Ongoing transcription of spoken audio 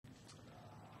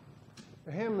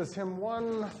The hymn is hymn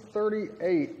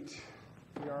 138.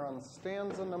 We are on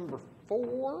stanza number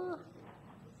 4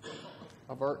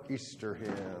 of our Easter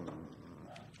hymn.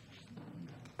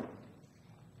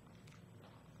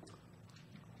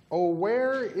 Oh,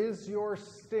 where is your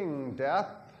sting,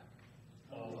 death?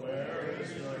 Oh, where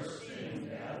is your sting,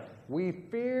 death? We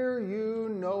fear you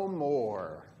no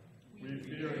more. We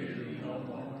fear you no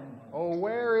more. Oh,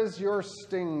 where is your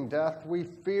sting, death? We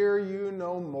fear you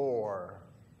no more.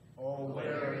 Oh,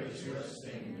 where is your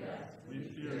sting, death? We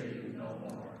fear you no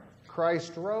more.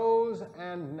 Christ rose,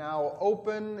 and now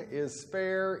open is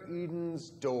fair Eden's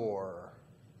door.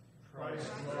 Christ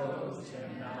rose,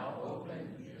 and now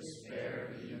open is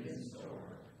fair Eden's door.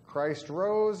 Christ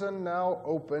rose, and now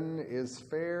open is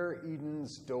fair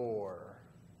Eden's door.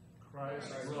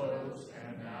 Christ rose,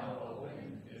 and now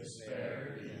open is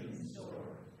fair Eden's door.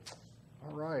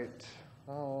 All right.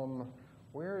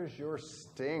 Where is your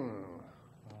sting?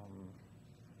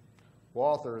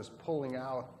 Walther is pulling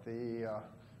out the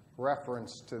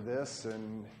reference to this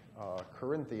in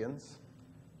Corinthians.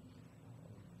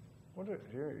 What is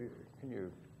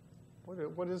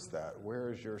that?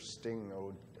 Where is your sting,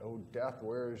 O death?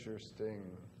 Where is your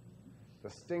sting? The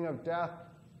sting of death.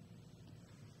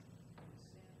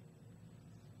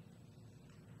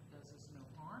 Does us no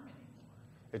harm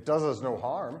anymore. It does us no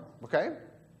harm. Okay.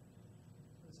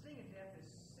 The sting of death is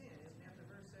sin, isn't that the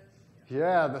verse says?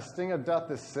 Yeah, the sting of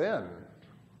death is sin.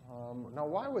 Now,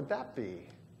 why would that be?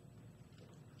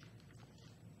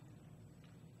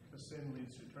 Because sin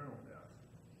leads to eternal death.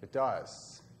 It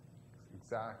does.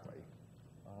 Exactly.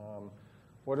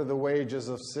 What are the wages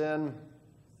of sin?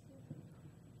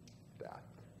 Death.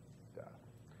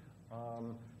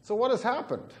 So what has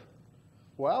happened?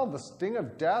 Well, the sting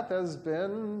of death has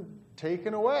been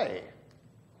taken away.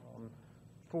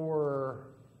 For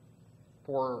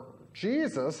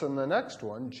Jesus and the next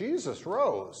one, Jesus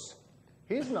rose.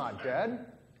 He's not dead.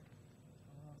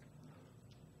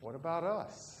 What about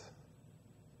us?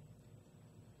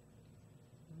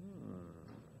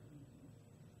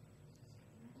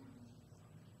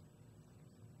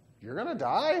 You're going to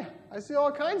die? I see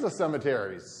all kinds of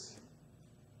cemeteries.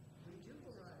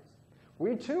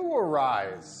 We too will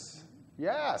rise.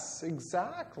 Yes,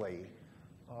 exactly.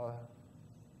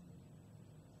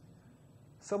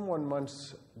 Someone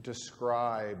once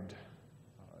described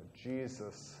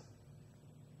Jesus'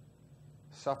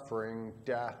 suffering,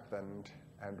 death, and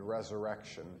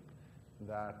resurrection,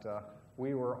 that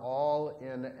we were all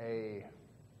in a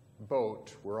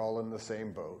boat. We're all in the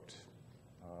same boat.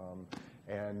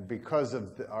 And because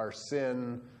of our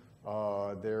sin,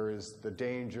 there is the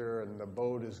danger and the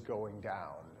boat is going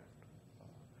down.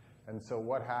 And so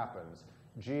what happens?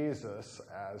 Jesus,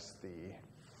 as the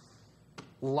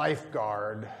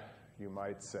lifeguard, you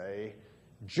might say,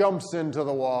 jumps into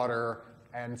the water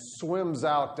and swims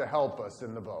out to help us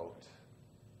in the boat.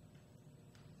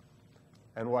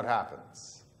 And what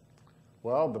happens?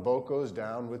 Well, the boat goes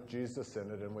down with Jesus in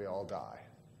it and we all die.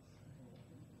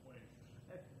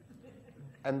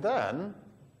 And then,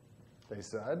 they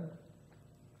said,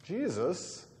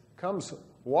 Jesus comes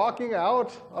walking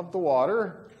out of the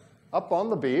water, up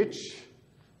on the beach,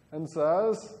 and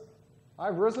says,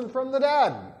 I've risen from the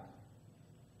dead.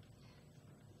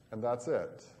 And that's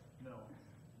it. No.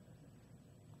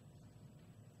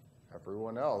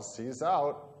 Everyone else, he's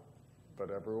out, but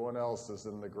everyone else is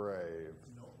in the grave.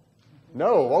 No.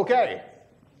 No, okay.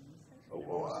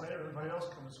 Everybody else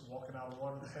comes walking out of the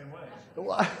water the same way.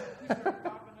 What?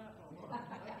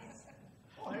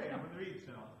 Oh, hey, I'm in the beach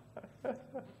now.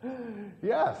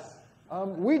 Yes.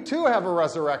 We too have a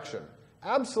resurrection.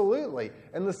 Absolutely.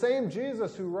 And the same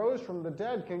Jesus who rose from the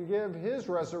dead can give his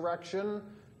resurrection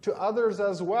to others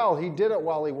as well. He did it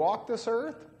while he walked this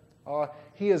earth.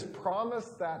 He has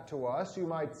promised that to us, you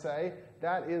might say.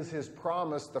 That is his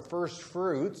promise, the first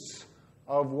fruits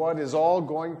of what is all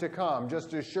going to come.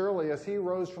 Just as surely as he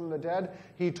rose from the dead,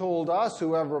 he told us,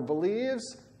 whoever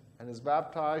believes and is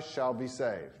baptized shall be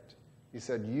saved. He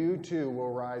said, you too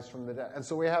will rise from the dead. And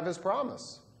so we have his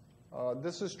promise.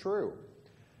 This is true.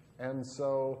 And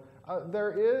so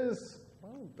there is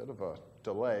a bit of a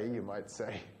delay, you might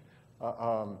say.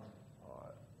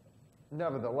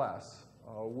 Nevertheless,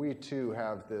 we too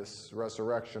have this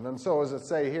resurrection. And so as it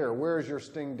say here, where is your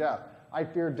sting, death? I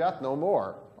fear death no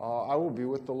more. I will be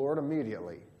with the Lord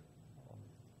immediately.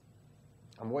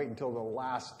 I'm waiting until the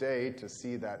last day to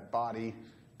see that body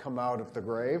come out of the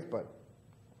grave, but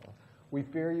we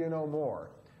fear you no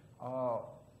more.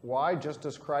 Why? Just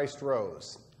as Christ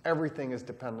rose. Everything is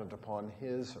dependent upon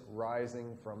his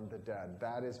rising from the dead.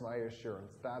 That is my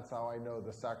assurance. That's how I know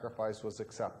the sacrifice was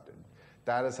accepted.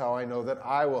 That is how I know that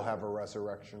I will have a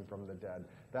resurrection from the dead.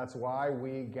 That's why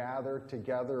we gather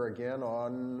together again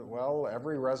on, well,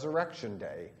 every resurrection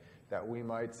day, that we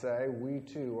might say we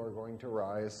too are going to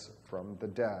rise from the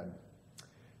dead.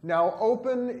 Now,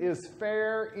 open is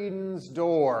fair Eden's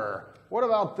door. What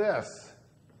about this?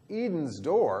 Eden's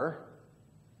door.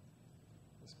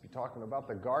 Let's be talking about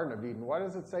the Garden of Eden. Why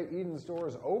does it say Eden's door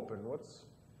is open? What's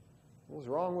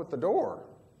wrong with the door?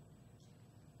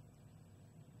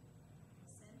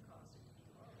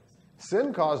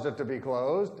 Sin caused it to be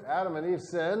closed. Adam and Eve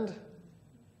sinned,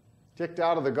 kicked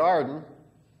out of the garden.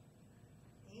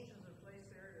 Angels were placed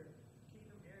there to keep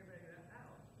everybody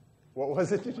out. What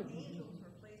was it? Angels were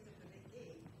placed at the big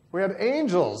gate. We had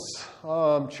angels,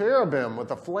 cherubim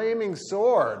with a flaming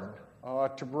sword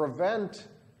to prevent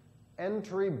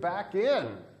entry back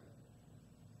in.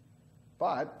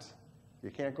 But you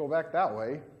can't go back that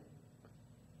way.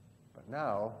 But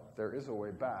now there is a way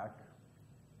back.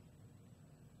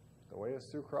 The way is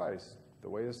through Christ. The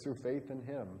way is through faith in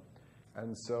him.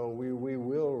 And so we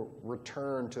will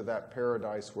return to that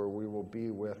paradise where we will be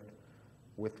with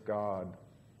God.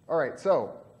 All right,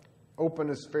 so open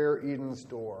is fair Eden's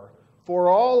door. For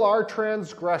all our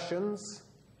transgressions,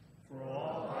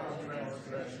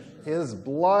 his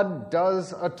blood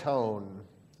does atone.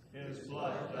 His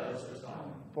blood does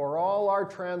atone. For all our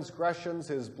transgressions,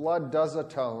 his blood does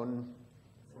atone.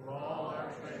 For all our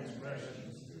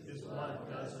transgressions, his blood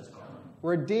does atone.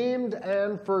 Redeemed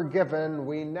and forgiven,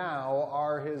 we now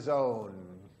are his own.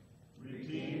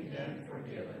 Redeemed and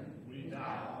forgiven, we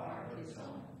now are his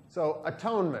own. So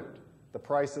atonement, the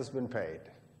price has been paid.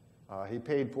 He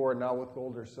paid for it now with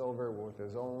gold or silver, with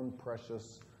his own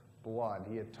precious blood.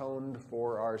 He atoned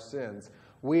for our sins.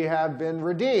 We have been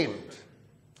redeemed.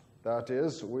 That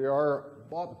is, we are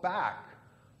bought back.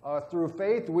 Through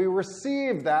faith, we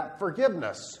receive that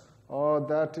forgiveness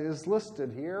that is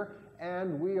listed here,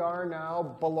 and we are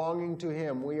now belonging to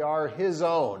him. We are his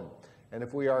own. And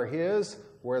if we are his,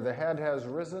 where the head has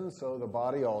risen, so the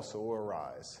body also will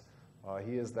rise.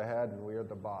 He is the head, and we are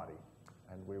the body,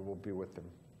 and we will be with him.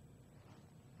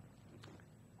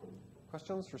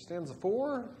 Questions for stanza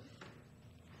 4?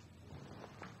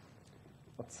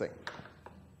 Let's sing.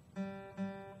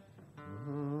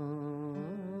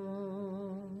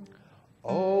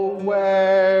 Oh,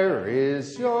 where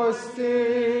is your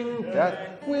sting,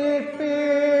 that we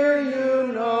fear you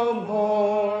no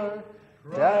more?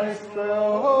 Death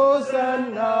grows,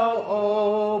 and now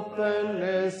open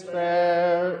is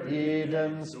fair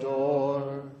Eden's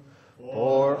door.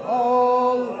 For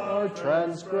all our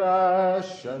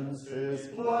transgressions his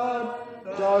blood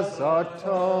does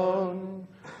atone.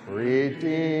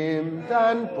 Redeemed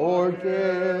and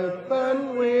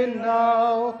forgiven, we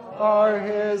now are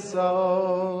his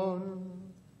own.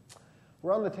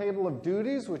 We're on the table of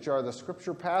duties, which are the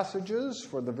scripture passages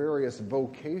for the various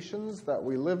vocations that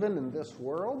we live in this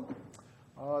world.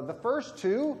 The first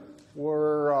two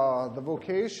were the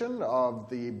vocation of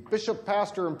the bishop,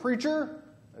 pastor, and preacher.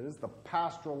 That is the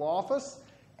pastoral office.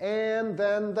 And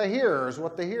then the hearers,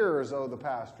 what the hearers owe the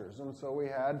pastors. And so we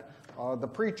had the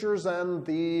preachers and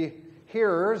the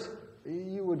hearers.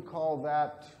 You would call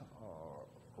that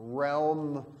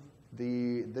realm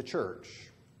the church.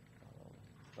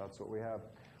 That's what we have.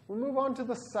 We move on to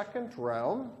the second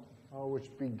realm, which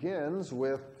begins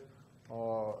with,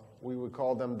 we would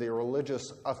call them the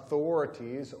religious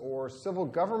authorities or civil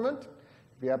government.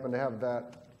 If you happen to have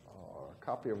that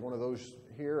copy of one of those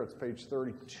here, it's page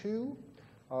 32.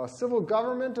 Civil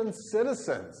government and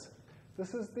citizens.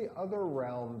 This is the other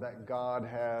realm that God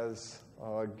has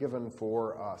given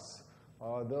for us.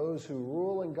 Those who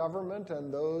rule in government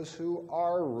and those who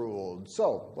are ruled.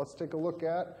 So let's take a look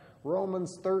at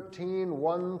Romans 13,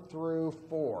 1 through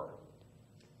 4.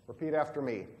 Repeat after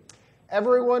me.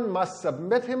 Everyone must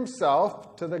submit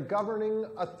himself to the governing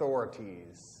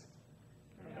authorities.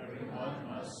 Everyone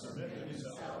must submit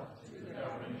himself to the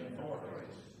governing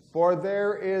authorities. For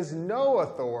there is no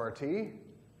authority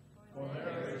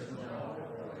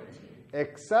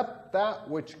except that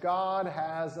which God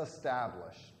has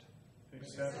established.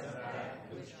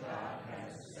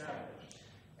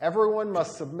 Everyone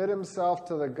must submit himself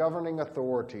to the governing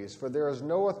authorities, for there is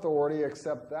no authority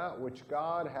except that which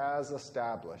God has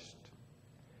established.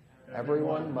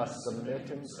 Everyone must submit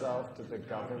himself to the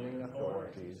governing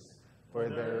authorities, for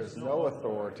there is no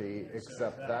authority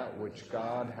except that which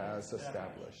God has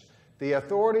established. The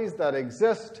authorities that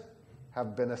exist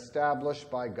have been established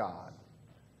by God.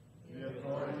 The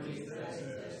authorities that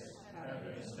exist have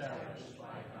been established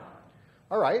by God.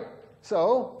 All right,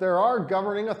 so there are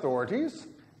governing authorities,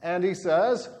 and he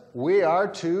says we are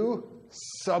to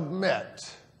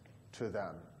submit to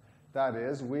them. That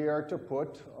is, we are to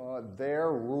put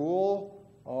their rule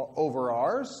over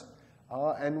ours,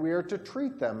 and we are to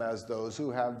treat them as those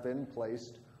who have been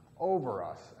placed over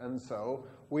us. And so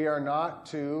we are not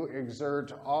to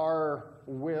exert our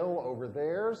will over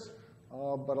theirs,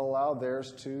 but allow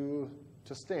theirs to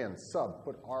stand,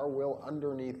 put our will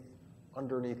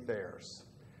underneath theirs.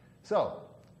 So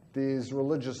these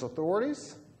religious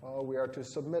authorities we are to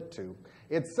submit to.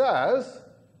 It says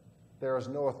there is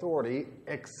no authority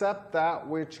except that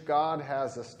which God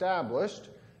has established.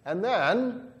 And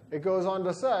then it goes on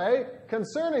to say,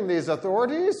 concerning these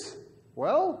authorities,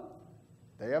 well,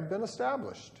 they have been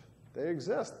established. They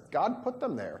exist. God put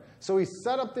them there. So he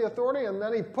set up the authority, and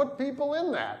then he put people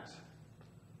in that.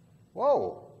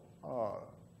 Whoa.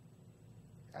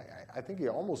 I think he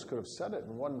almost could have said it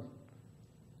in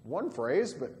one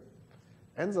phrase, but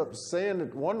ends up saying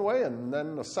it one way and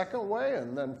then a second way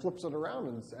and then flips it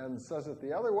around and says it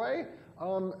the other way.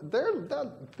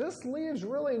 This leaves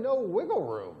really no wiggle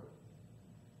room.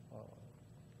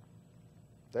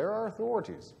 There are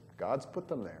authorities. God's put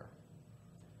them there.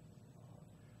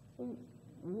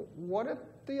 What if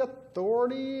the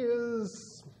authority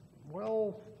is,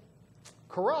 well,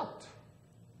 corrupt?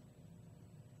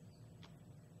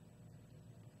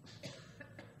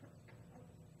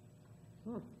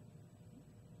 You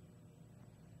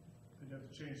have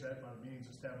to change that by means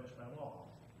established by law.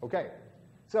 Okay.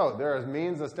 So there is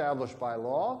means established by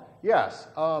law. Yes.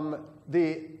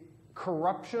 The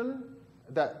corruption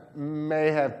that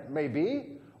may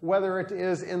be, whether it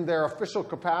is in their official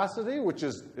capacity, which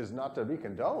is not to be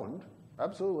condoned,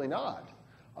 absolutely not.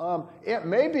 It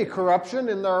may be corruption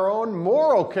in their own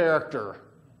moral character,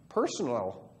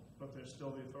 personal. But they're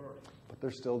still the authority. But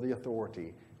they're still the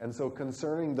authority. And so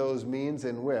concerning those means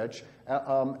in which,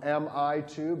 am I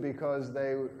to, because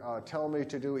they tell me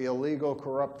to do illegal,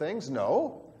 corrupt things?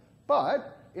 No.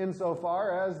 But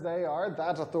insofar as they are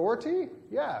that authority,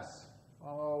 yes,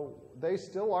 they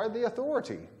still are the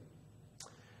authority.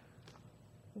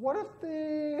 What if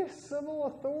the civil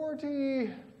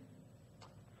authority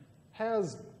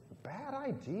has bad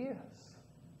ideas?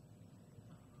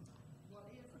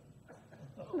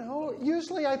 No,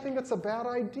 usually I think it's a bad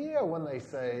idea when they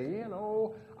say,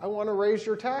 I want to raise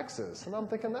your taxes. And I'm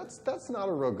thinking, that's not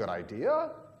a real good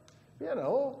idea.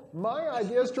 My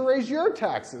idea is to raise your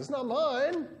taxes, not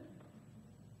mine.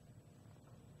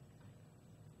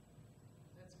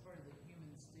 That's part of the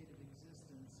human state of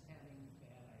existence, having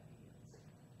bad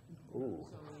ideas. Ooh.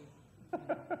 So we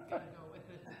gotta go with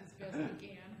it as best we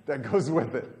can. That goes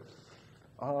with it.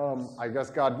 I guess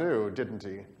God knew, didn't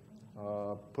he?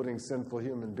 Putting sinful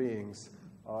human beings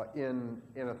in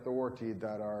authority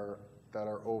that are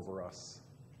over us.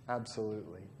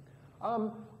 Absolutely.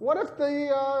 What if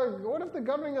the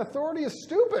governing authority is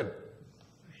stupid,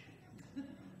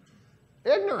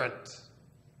 ignorant?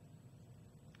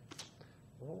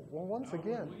 Well, once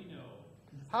again,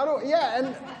 how do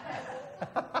and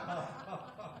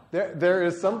there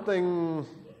is something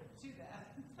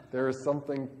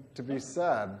to be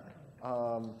said.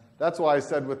 That's why I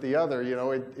said with the other,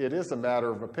 it is a matter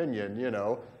of opinion.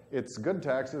 It's good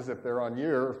taxes if they're on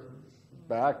your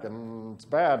back, and it's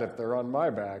bad if they're on my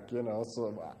back.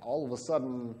 So all of a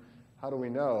sudden, how do we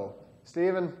know?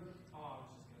 Stephen? Oh,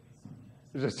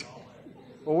 it's just going to be some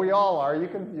taxes. Well, we all are. You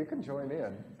can join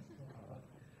in.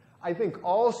 I think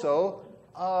also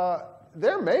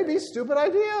there may be stupid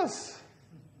ideas.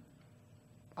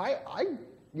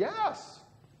 Yes.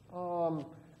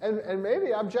 And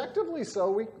maybe objectively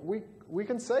so, we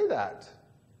can say that.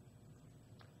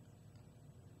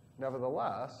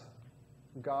 Nevertheless,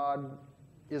 God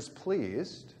is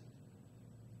pleased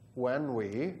when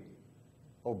we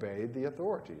obey the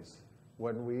authorities,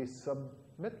 when we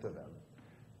submit to them.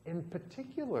 And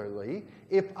particularly,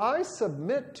 if I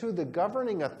submit to the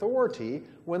governing authority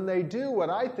when they do what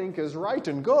I think is right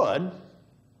and good,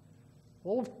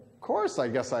 well, of course I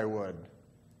guess I would.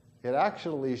 It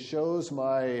actually shows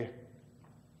my,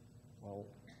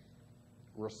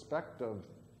 respect of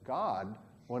God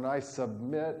when I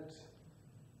submit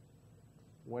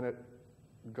when it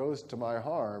goes to my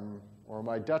harm or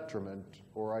my detriment,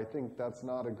 or I think that's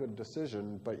not a good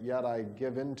decision, but yet I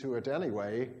give into it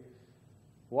anyway.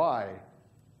 Why?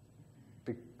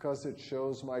 Because it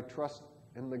shows my trust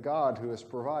in the God who has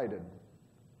provided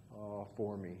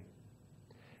for me.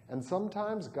 And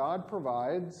sometimes God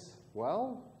provides,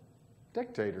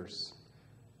 dictators.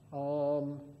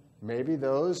 Maybe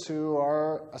those who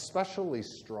are especially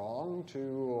strong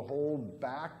to hold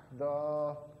back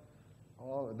the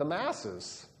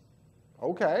masses.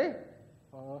 Okay.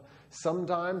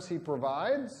 Sometimes he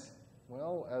provides,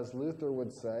 as Luther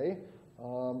would say,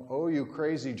 Oh, you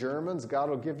crazy Germans, God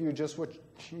will give you just what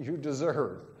you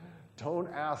deserve. Don't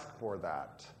ask for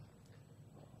that.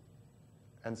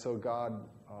 And so God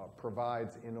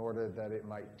provides in order that it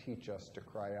might teach us to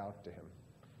cry out to him.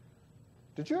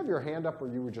 Did you have your hand up or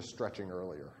you were just stretching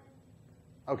earlier?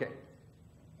 Okay.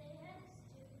 They had a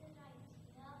stupid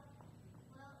idea.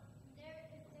 Well,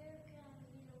 if they're going to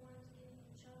be the ones getting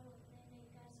in trouble, they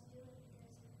make us do it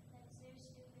because that's their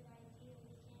stupid idea.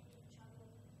 We can't get in trouble.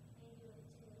 They do it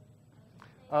too.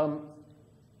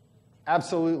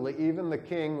 Absolutely. Even the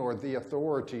king or the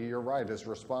authority, you're right, is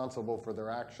responsible for their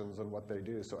actions and what they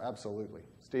do. So absolutely.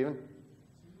 Stephen? So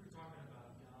you were talking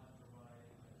about God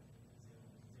providing,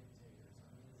 dictators.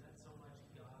 I mean, is that so much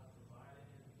God providing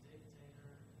a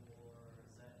dictator, or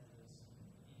is that just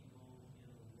evil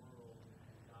in the world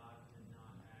and God did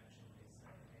not actually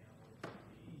say, hey, I want it to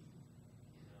be,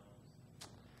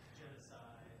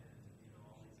 genocide and,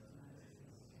 all these other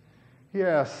things?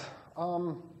 Yes.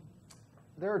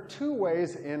 There are two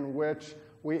ways in which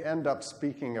we end up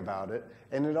speaking about it,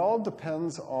 and it all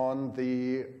depends on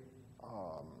the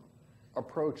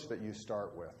approach that you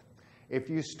start with.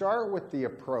 If you start with the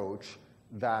approach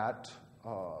that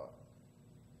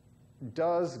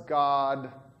does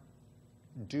God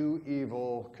do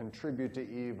evil, contribute to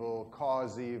evil,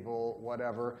 cause evil,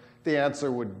 whatever, the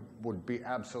answer would be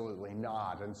absolutely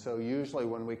not. And so usually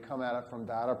when we come at it from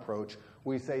that approach,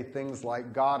 we say things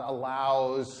like, God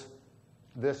allows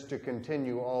this to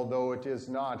continue, although it is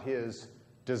not his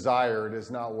desire, it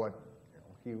is not what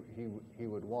he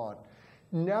would want.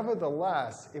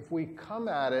 Nevertheless, if we come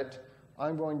at it,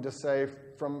 I'm going to say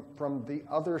from the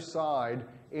other side,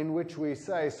 in which we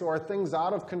say, so are things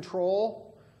out of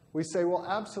control? We say, well,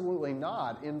 absolutely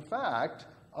not. In fact,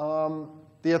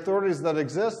 the authorities that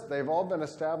exist, they've all been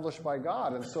established by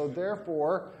God, and so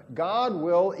therefore, God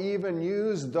will even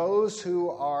use those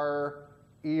who are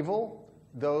evil,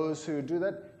 those who do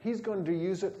that. He's going to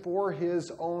use it for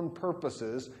his own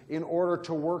purposes in order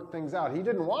to work things out. He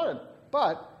didn't want it,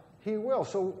 but he will.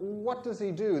 So what does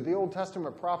he do? The Old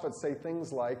Testament prophets say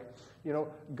things like,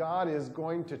 God is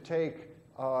going to take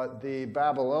the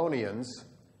Babylonians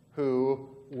who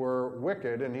were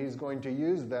wicked, and he's going to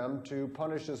use them to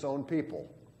punish his own people.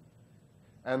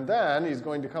 And then he's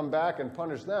going to come back and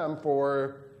punish them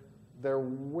for their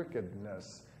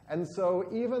wickedness. And so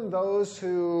even those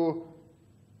who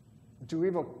do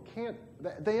evil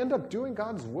they end up doing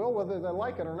God's will whether they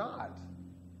like it or not.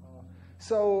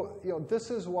 So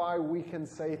this is why we can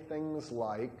say things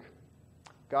like,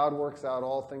 God works out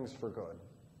all things for good.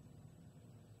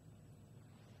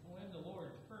 Well, in the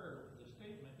Lord's Prayer, the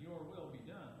statement, your will be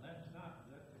done, that's not,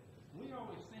 we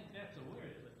always think that's a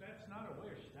wish, but that's not a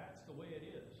wish. That's the way it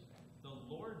is. The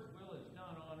Lord's will is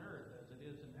done on earth as it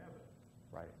is in heaven.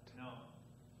 Right. Now,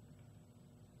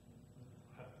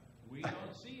 we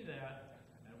don't see that,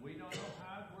 and we don't know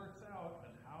how it works out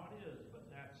and how it is, but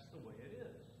that's the way it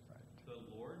is. Right. The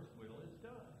Lord's will is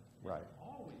done. Right. It's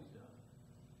always done.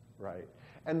 Right.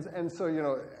 And so,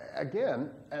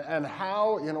 again, and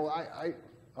how,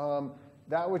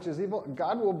 that which is evil,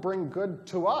 God will bring good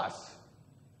to us.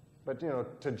 But,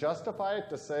 to justify it,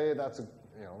 to say that's,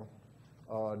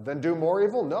 then do more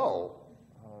evil? No.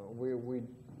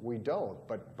 We don't.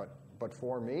 But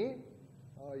for me,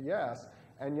 yes.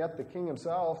 And yet the king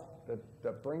himself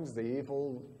that brings the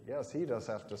evil, yes, he does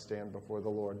have to stand before the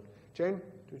Lord. Jane,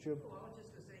 did you? Well, I was just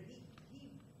going to say,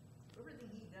 he everything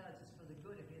he does is for the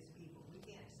good of his people. We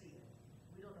can't see it.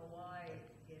 We don't know why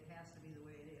it has to be the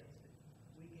way it is.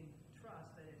 But we can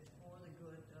trust that it's for the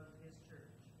good of his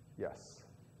church. Yes,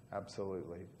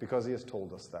 absolutely. Because he has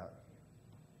told us that.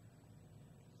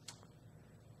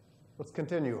 Let's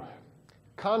continue.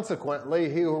 Consequently,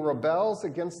 he who rebels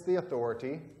against the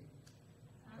authority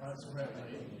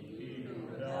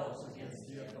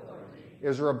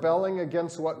is rebelling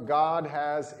against what God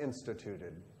has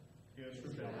instituted.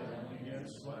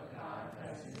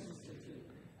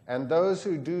 And those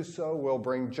who do so will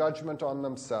bring judgment on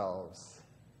themselves.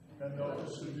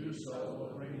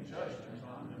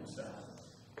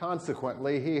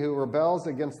 Consequently, he who rebels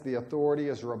against the authority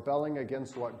is rebelling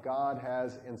against what God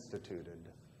has instituted.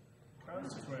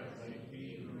 Consequently,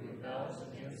 he who rebels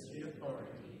against the authority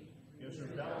is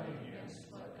rebelling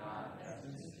against what God has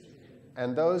instituted.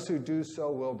 And those who do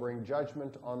so will bring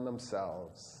judgment on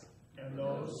themselves. And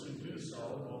those who do so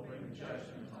will bring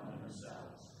judgment on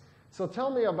themselves. So tell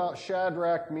me about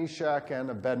Shadrach, Meshach, and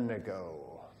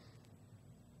Abednego.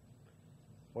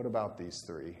 What about these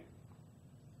three?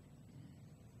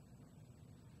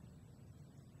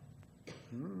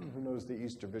 Who knows the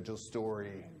Easter Vigil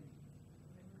story?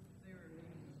 They were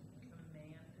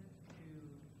commanded to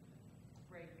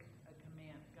break a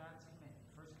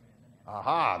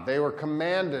Aha, they were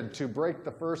commanded to break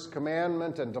the first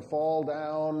commandment and to fall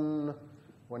down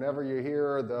whenever you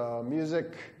hear the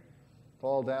music,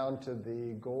 fall down to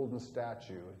the golden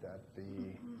statue that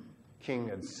the king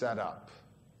had set up.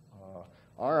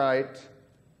 All right,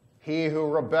 he who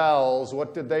rebels,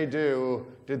 what did they do?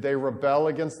 Did they rebel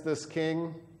against this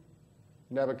king,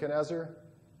 Nebuchadnezzar?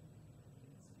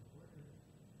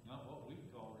 Not what we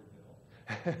call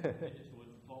rebel. They just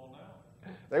wouldn't fall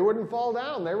down. They wouldn't fall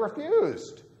down. They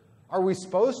refused. Are we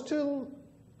supposed to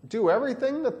do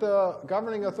everything that the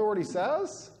governing authority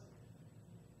says?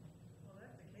 Well,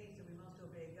 that's the case that we must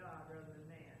obey God rather than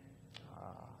man.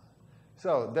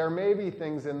 So there may be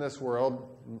things in this world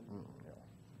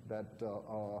that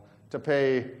to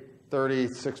pay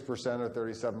 36% or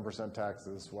 37%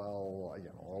 taxes, well,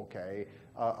 okay,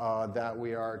 that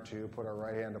we are to put our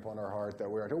right hand upon our heart,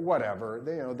 that we are to whatever.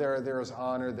 There's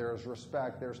honor, there's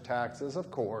respect, there's taxes,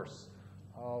 of course.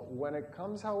 When it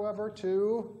comes, however,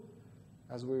 to,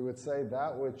 as we would say,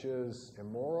 that which is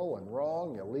immoral and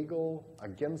wrong, illegal,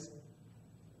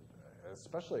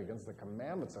 especially against the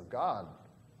commandments of God,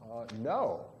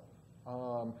 no.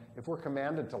 If we're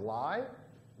commanded to lie,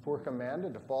 if we're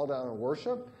commanded to fall down and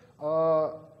worship,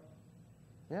 we're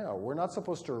not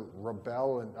supposed to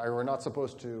rebel, and we're not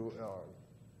supposed to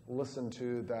listen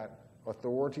to that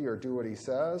authority or do what he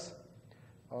says.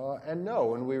 And no,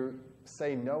 when we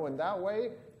say no in that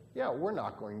way, we're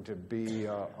not going to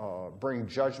bring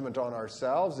judgment on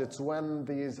ourselves. It's when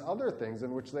these other things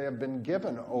in which they have been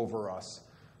given over us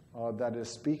that is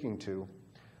speaking to.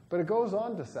 But it goes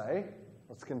on to say,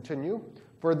 let's continue.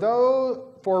 For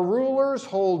rulers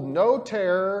hold no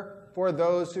terror for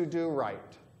those who do right.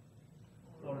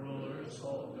 For rulers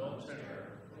hold no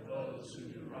terror for those who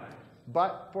do right.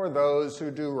 But for those who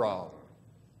do wrong.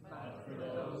 But for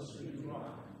those who do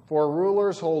wrong. For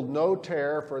rulers hold no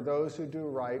terror for those who do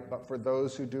right, but for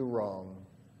those who do wrong.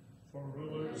 For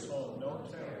rulers hold no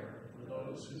terror for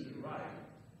those who do right,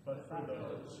 but for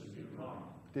those who do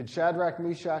wrong. Did Shadrach,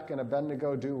 Meshach, and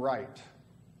Abednego do right?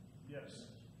 Yes.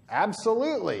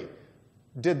 Absolutely.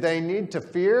 Did they need to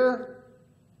fear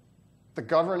the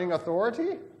governing authority?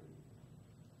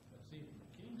 But see, from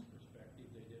the king's perspective,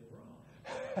 they did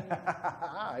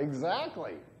wrong.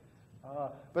 Exactly.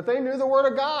 But they knew the word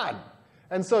of God.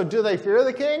 And so do they fear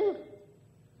the king?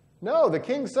 No, the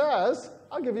king says,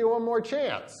 I'll give you one more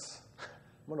chance.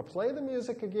 I'm going to play the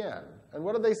music again. And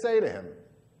what do they say to him?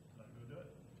 Not going to do it.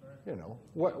 Sorry. You know,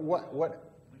 what?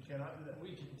 We cannot do that. We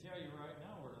can tell you right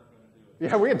now we're not going to do it.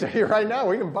 Yeah, we can tell you right now,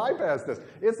 we can bypass this.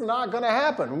 It's not going to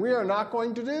happen. We are not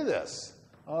going to do this.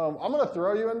 I'm going to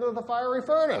throw you into the fiery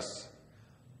furnace.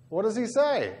 What does he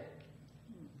say?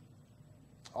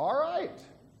 All right,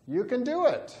 you can do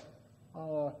it.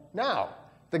 Now,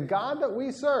 the God that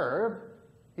we serve,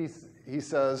 he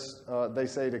says, they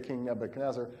say to King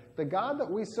Nebuchadnezzar, the God that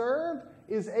we serve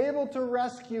is able to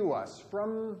rescue us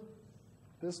from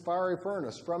this fiery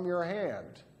furnace, from your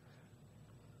hand.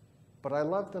 But I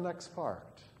love the next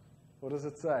part. What does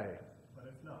it say? But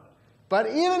if not. But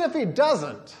even if he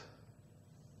doesn't,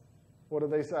 what do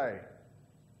they say?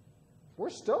 We're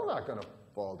still not going to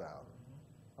fall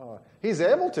down. He's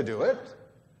able to do it.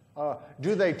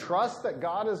 Do they trust that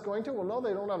God is going to? Well, no,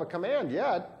 they don't have a command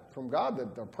yet from God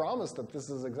that they're promised that this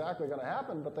is exactly going to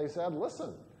happen. But they said,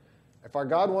 listen, if our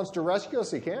God wants to rescue us,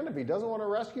 he can. If he doesn't want to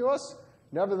rescue us,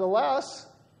 nevertheless,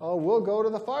 we'll go to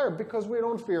the fire because we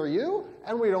don't fear you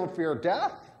and we don't fear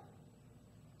death.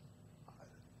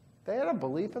 They had a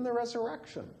belief in the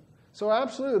resurrection. So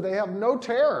absolutely, they have no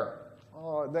terror.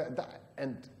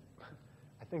 And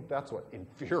I think that's what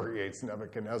infuriates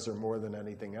Nebuchadnezzar more than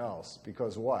anything else.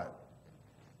 Because what?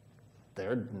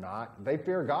 They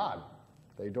fear God.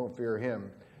 They don't fear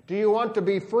him. Do you want to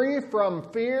be free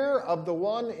from fear of the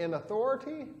one in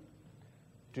authority?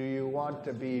 Do you want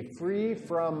to be free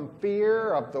from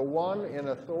fear of the one in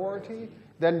authority?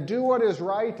 Then do what is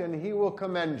right and he will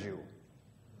commend you.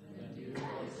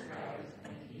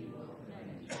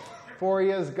 For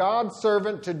he is God's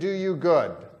servant to do you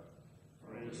good.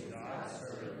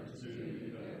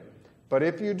 But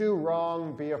if you do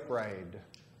wrong, be afraid.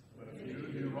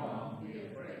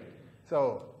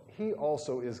 So he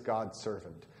also is God's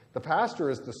servant. The pastor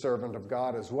is the servant of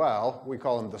God as well. We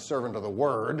call him the servant of the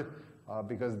word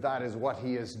because that is what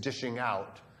he is dishing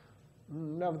out.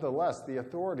 Nevertheless, the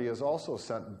authority is also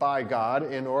sent by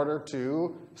God in order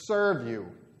to serve you.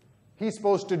 He's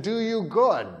supposed to do you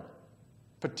good,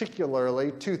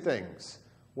 particularly two things.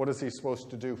 What is he supposed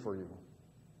to do for you?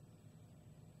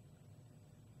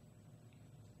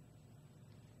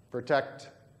 Protect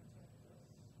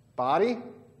body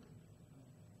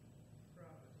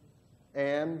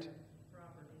and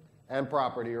and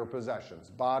property or possessions,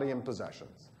 body and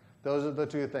possessions. Those are the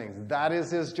two things. That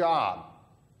is his job.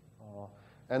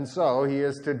 And so he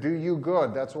is to do you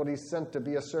good. That's what he's sent to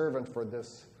be a servant for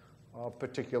this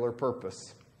particular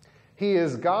purpose. He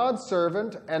is God's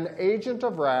servant, an agent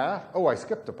of wrath. Oh, I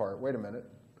skipped a part. Wait a minute.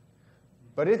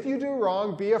 But if you do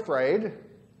wrong, be afraid.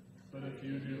 But if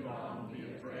you do wrong, be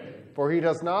afraid. For he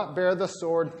does not bear the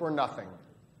sword for nothing.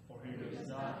 For he does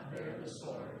not bear the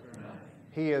sword for nothing.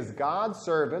 He is God's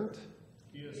servant.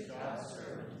 He is God's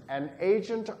servant. An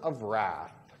agent of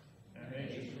wrath. An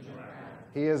agent of wrath.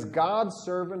 He is God's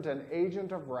servant, an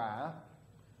agent of wrath.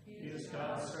 He is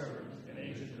God's servant, an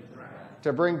agent of wrath.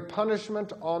 To bring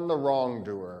punishment on the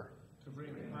wrongdoer. To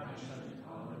bring punishment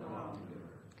on the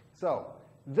wrongdoer. So,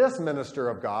 this minister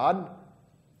of God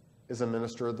is a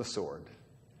minister of the sword.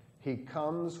 He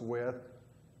comes with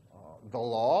the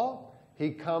law.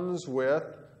 He comes with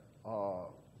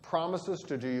promises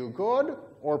to do you good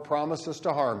or promises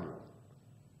to harm you.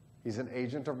 He's an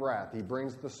agent of wrath. He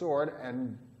brings the sword,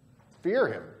 and fear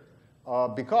him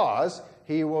because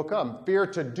he will come. Fear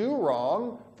to do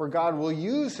wrong, for God will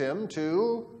use him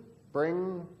to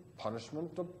bring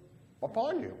punishment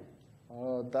upon you.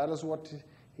 That is what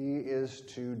he is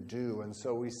to do. And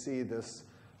so we see this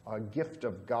gift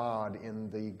of God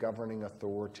in the governing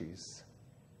authorities.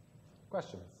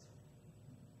 Questions?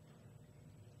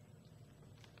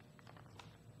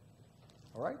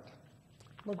 All right.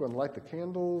 I'm going to go and light the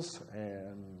candles,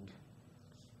 and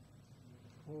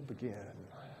we'll begin.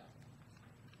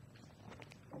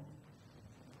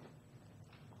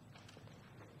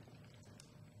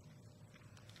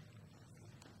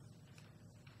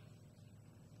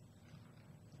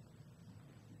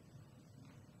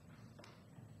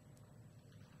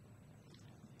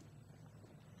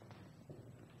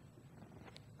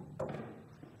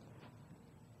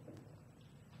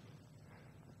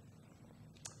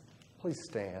 Please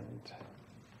stand.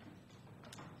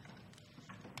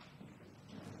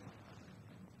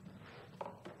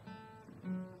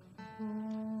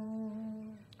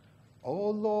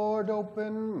 O Lord,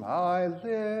 open my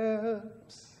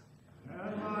lips,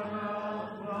 And my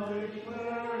mouth will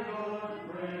declare your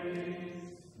praise.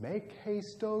 make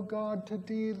haste, O God, to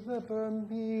deliver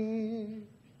me.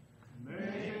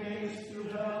 Make haste to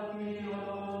help me, O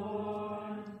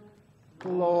Lord.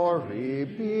 Glory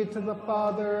be to the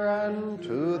Father, and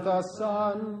to the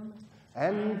Son,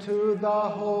 and to the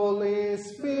Holy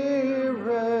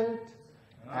Spirit,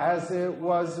 as it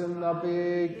was in the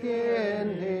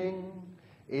beginning,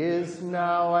 is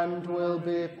now, and will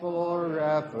be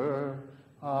forever.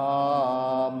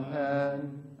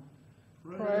 Amen.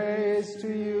 Praise to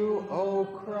you, O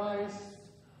Christ.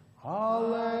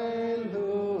 Alleluia.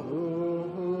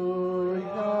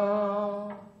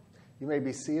 You may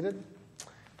be seated.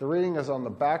 The reading is on the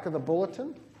back of the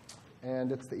bulletin,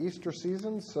 and it's the Easter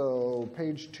season, so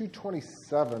page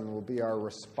 227 will be our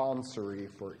responsory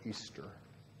for Easter.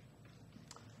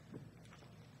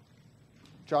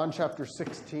 John chapter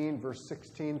 16, verse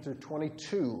 16 through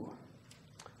 22.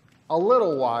 A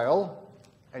little while,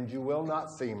 and you will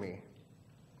not see me.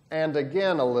 And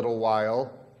again a little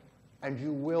while, and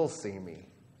you will see me,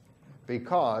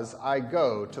 because I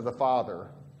go to the Father.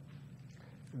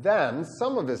 Then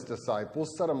some of his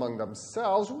disciples said among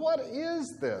themselves, "What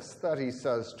is this that he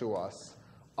says to us?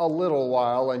 A little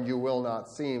while, and you will not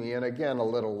see me, and again a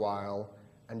little while,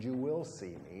 and you will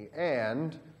see me,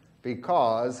 and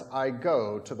because I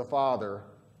go to the Father."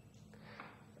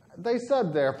 They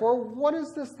said, therefore, "What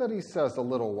is this that he says, a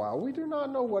little while? We do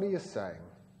not know what he is saying."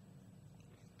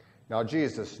 Now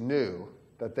Jesus knew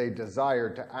that they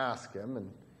desired to ask him, and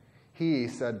he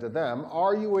said to them,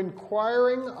 "Are you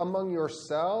inquiring among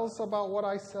yourselves about what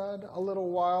I said? A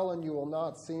little while, and you will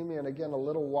not see me, and again a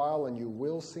little while, and you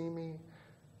will see me?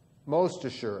 Most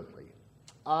assuredly,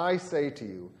 I say to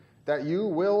you that you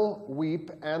will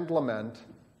weep and lament,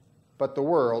 but the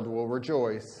world will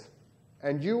rejoice.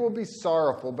 And you will be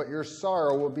sorrowful, but your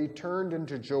sorrow will be turned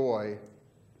into joy.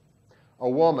 A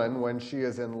woman, when she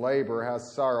is in labor,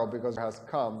 has sorrow because it has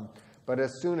come. But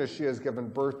as soon as she has given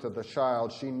birth to the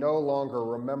child, she no longer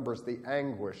remembers the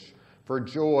anguish for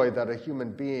joy that a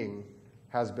human being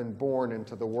has been born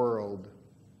into the world.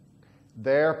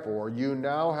 Therefore, you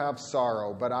now have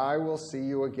sorrow, but I will see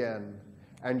you again,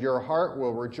 and your heart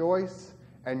will rejoice,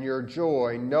 and your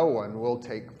joy no one will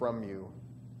take from you."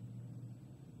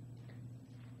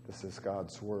 This is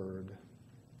God's word.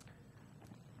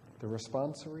 The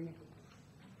responsory.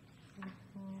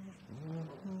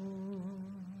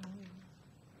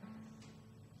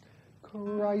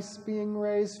 Christ, being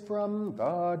raised from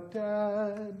the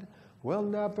dead, will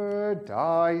never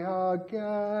die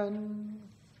again.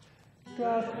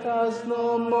 Death has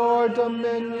no more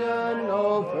dominion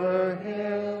over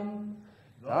him.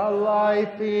 The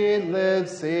life he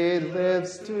lives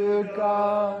to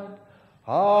God.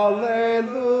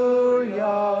 Alleluia,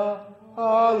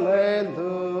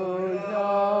 alleluia.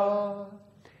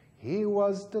 He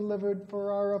was delivered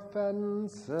for our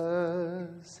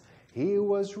offenses. He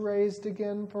was raised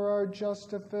again for our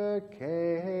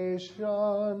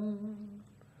justification.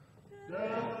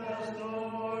 Death has no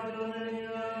more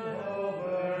dominion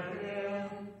over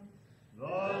him. The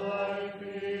life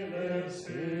he lives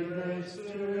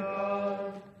to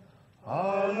God.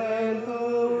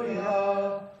 Alleluia,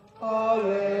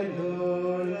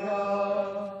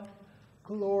 alleluia.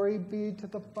 Glory be to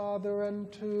the Father,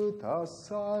 and to the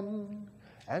Son,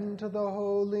 and to the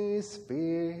Holy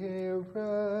Spirit.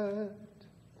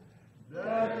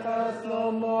 Death has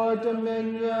no more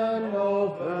dominion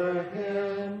over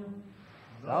him.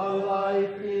 The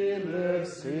life he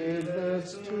lives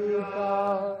to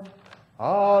God.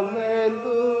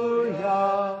 Alleluia,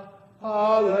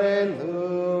 alleluia.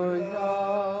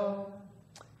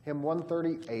 Hymn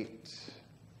 138.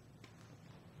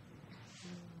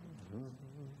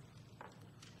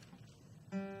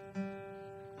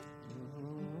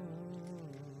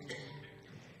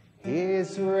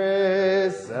 He's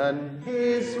risen,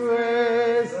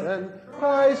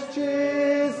 Christ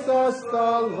Jesus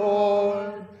the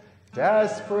Lord.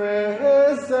 Death's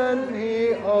prison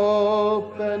he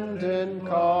opened,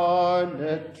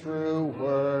 incarnate true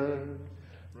word.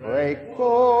 Break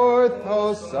forth,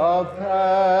 hosts of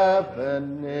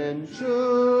heaven, in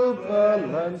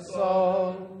jubilant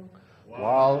song,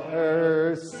 while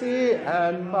earth, sea,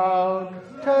 and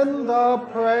mountain the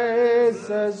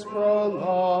praises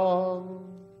prolong.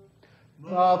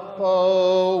 The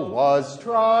foe was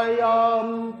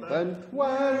triumphant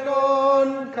when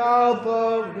on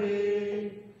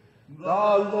Calvary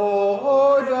the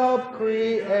Lord of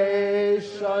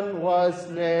creation was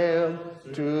nailed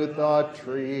to the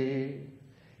tree.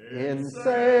 In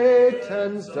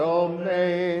Satan's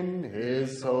domain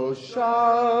his host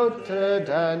shouted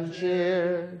and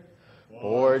jeered,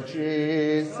 for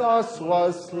Jesus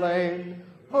was slain,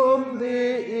 whom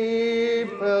the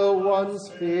evil ones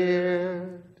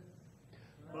feared.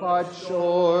 But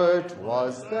short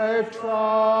was their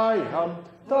triumph,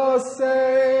 the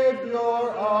Savior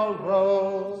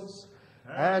arose,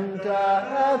 and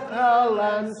death, hell,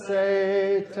 and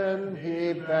Satan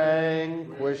he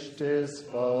vanquished his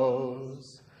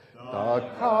foes. The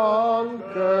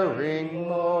conquering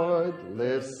Lord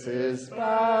lifts his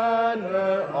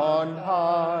banner on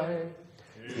high.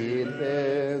 He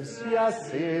lives, yes,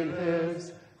 he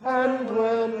lives, and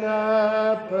will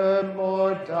never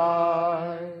more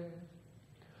die.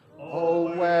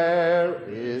 Oh, where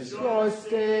is your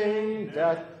sting,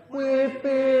 death? We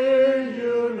fear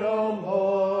you no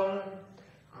more.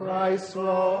 Christ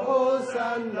rose,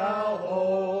 and now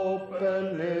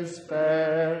open is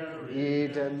fair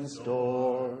Eden's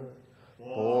door.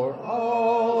 For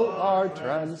all our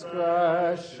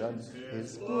transgressions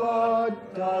his blood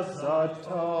does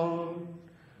atone.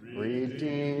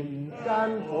 Redeemed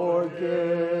and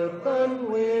forgiven,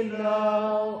 we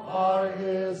now are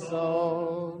his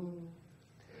own.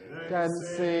 Then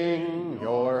sing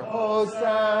your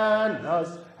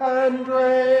hosannas and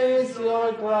raise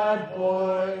your glad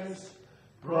voice.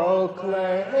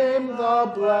 Proclaim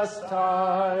the blessed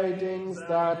tidings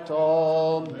that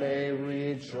all may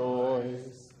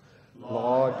rejoice.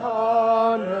 Lord,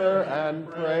 honor and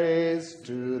praise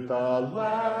to the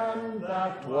Lamb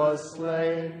that was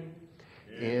slain.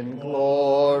 In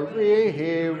glory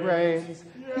he reigns,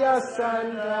 yes,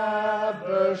 and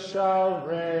ever shall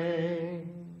reign.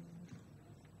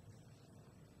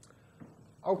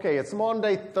 Okay, it's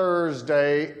Maundy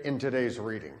Thursday in today's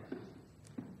reading.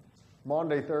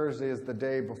 Maundy Thursday is the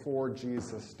day before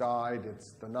Jesus died.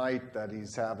 It's the night that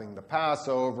he's having the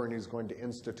Passover and he's going to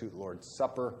institute Lord's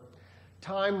Supper.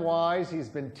 Time-wise, he's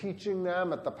been teaching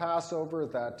them at the Passover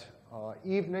that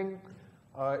evening.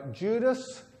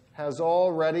 Judas has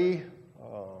already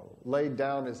laid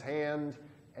down his hand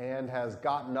and has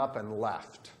gotten up and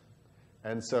left.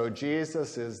 And so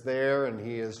Jesus is there and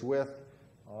he is with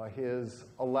his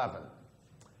 11.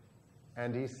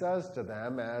 And he says to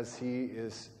them as he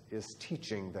is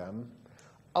teaching them,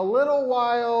 "A little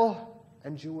while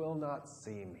and you will not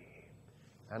see me.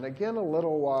 And again a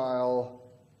little while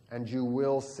and you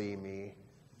will see me,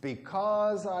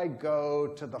 because I go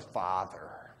to the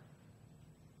Father."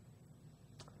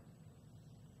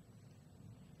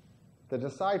 The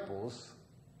disciples,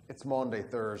 it's Maundy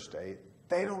Thursday,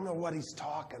 they don't know what he's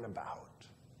talking about.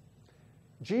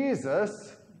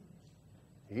 Jesus,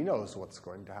 he knows what's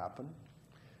going to happen.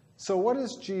 So what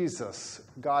has Jesus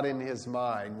got in his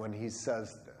mind when he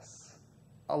says this?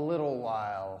 A little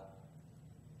while,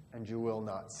 and you will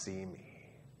not see me.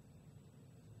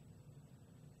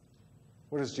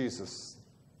 What is Jesus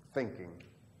thinking?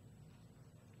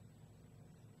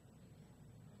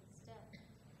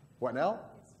 What now?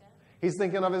 He's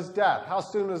thinking of his death. How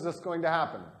soon is this going to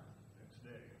happen? Next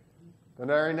day. The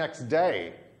very next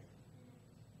day.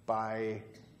 By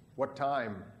what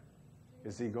time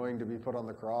is he going to be put on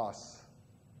the cross?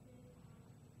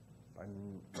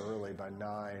 Early, by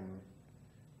 9.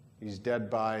 He's dead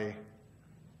by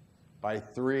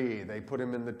 3. They put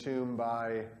him in the tomb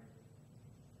by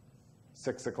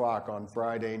 6 o'clock on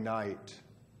Friday night.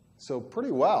 So pretty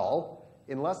well,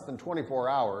 in less than 24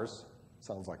 hours,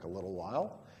 sounds like a little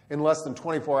while, in less than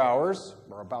 24 hours,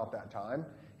 or about that time,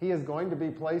 he is going to be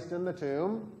placed in the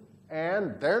tomb,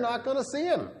 and they're not going to see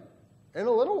him. In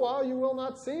a little while, you will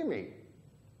not see me.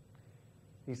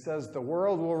 He says, the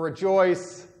world will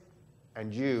rejoice,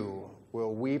 and you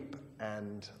will weep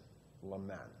and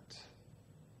lament.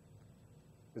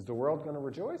 Is the world going to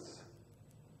rejoice?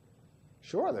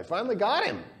 Sure, they finally got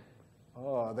him.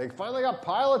 Oh, they finally got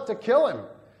Pilate to kill him.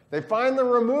 They finally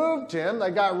removed him. They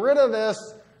got rid of this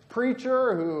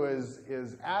preacher who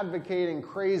is advocating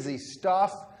crazy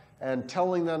stuff and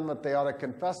telling them that they ought to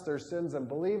confess their sins and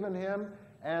believe in him.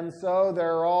 And so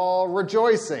they're all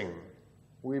rejoicing.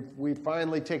 We've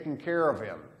finally taken care of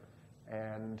him.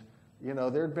 And,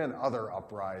 there'd been other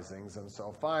uprisings. And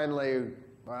so finally,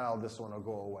 well, this one will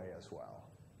go away as well.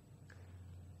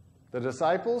 The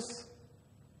disciples,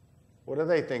 what do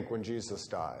they think when Jesus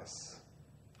dies?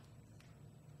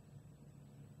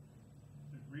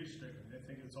 They're grief-stricken. They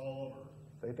think it's all over.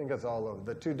 They think it's all over.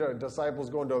 The 2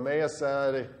 disciples going to Emmaus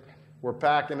said, we're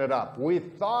packing it up. We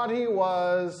thought he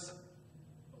was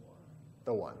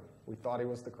the one. We thought he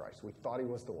was the Christ. We thought he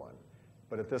was the one.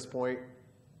 But at this point,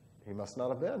 he must not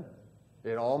have been.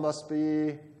 It all must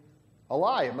be a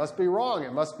lie. It must be wrong.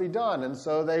 It must be done. And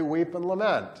so they weep and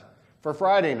lament for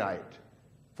Friday night,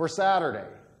 for Saturday,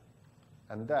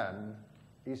 and then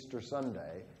Easter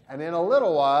Sunday. And in a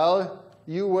little while,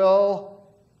 you will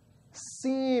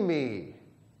see me.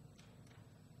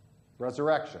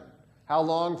 Resurrection. How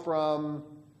long from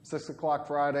 6 o'clock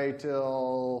Friday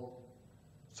till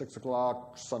 6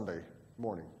 o'clock Sunday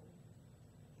morning?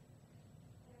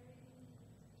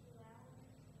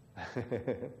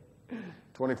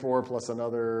 24 plus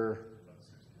another,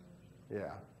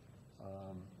 yeah.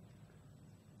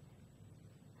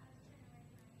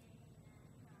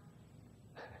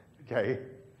 Okay.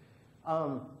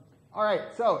 All right,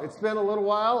 so it's been a little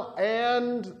while,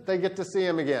 and they get to see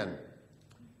him again.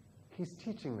 He's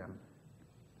teaching them.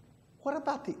 What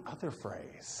about the other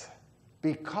phrase?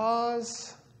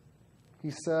 Because,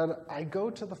 he said, I go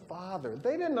to the Father.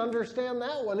 They didn't understand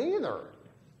that one either.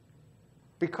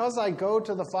 Because I go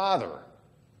to the Father.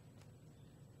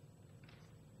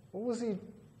 What was he? He's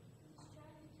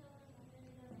trying to tell them I'm going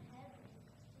to go to heaven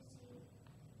to see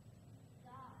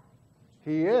God.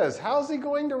 He is. How's he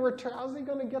going to return? How's he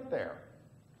going to get there?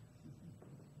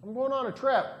 I'm going on a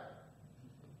trip.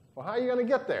 Well, how are you going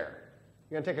to get there?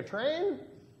 You going to take a train?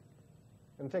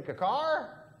 Going to take a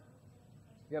car?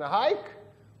 You going to hike?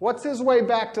 What's his way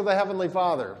back to the Heavenly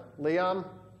Father? Leon?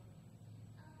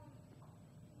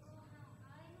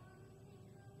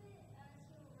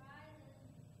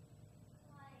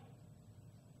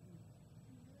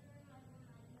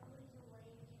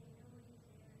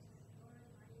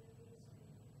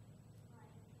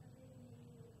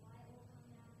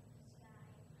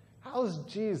 How's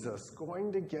Jesus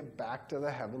going to get back to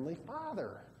the Heavenly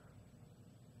Father?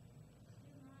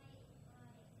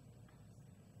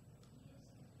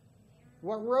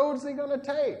 What road's he going to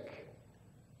take?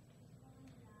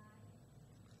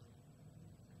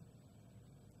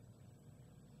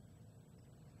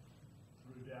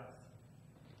 Through death.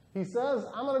 He says,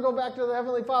 I'm going to go back to the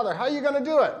Heavenly Father. How are you going to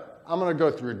do it? I'm going to go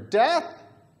through death,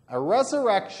 a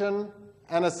resurrection,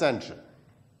 and ascension.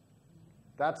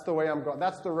 That's the way I'm going.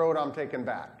 That's the road I'm taking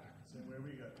back. Same way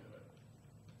we got to it.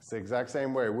 It's the exact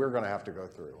same way we're going to have to go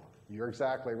through. You're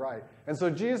exactly right. And so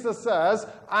Jesus says,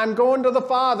 I'm going to the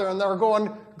Father. And they're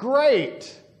going,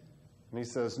 great. And he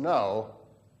says, no,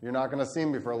 you're not going to see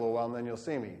me for a little while, and then you'll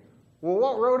see me. Well,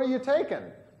 what road are you taking?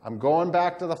 I'm going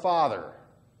back to the Father.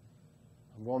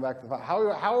 I'm going back to the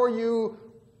Father. How are you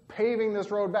paving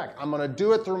this road back? I'm going to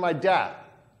do it through my death.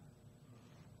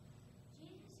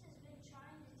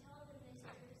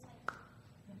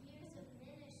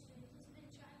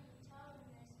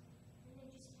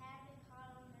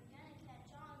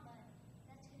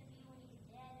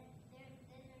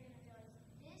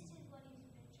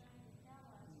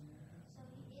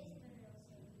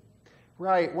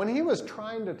 Right. When he was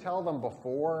trying to tell them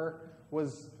before,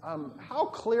 how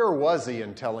clear was he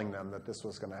in telling them that this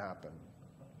was going to happen?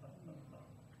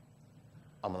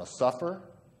 I'm going to suffer.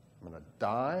 I'm going to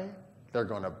die. They're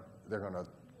going to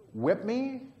whip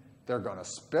me. They're going to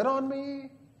spit on me.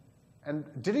 And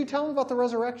did he tell them about the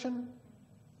resurrection?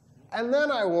 And then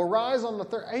I will rise on the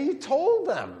third. He told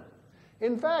them.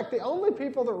 In fact, the only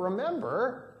people that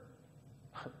remember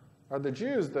are the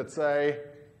Jews that say,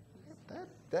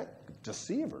 that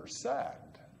deceiver said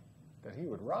that he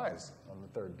would rise on the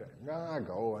third day.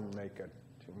 Go and make a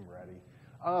tomb ready.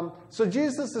 So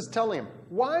Jesus is telling him.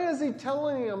 Why is he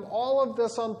telling him all of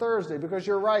this on Thursday? Because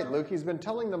you're right, Luke. He's been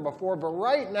telling them before, but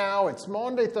right now it's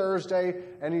Maundy Thursday,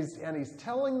 and he's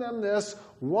telling them this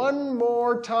one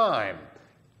more time.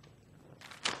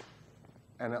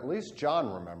 And at least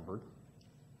John remembered,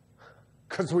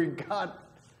 because we got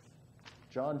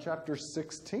John chapter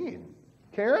 16.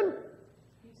 Karen?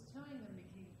 He's telling them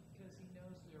because he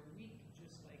knows they're weak,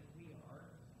 just like we are,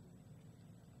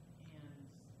 and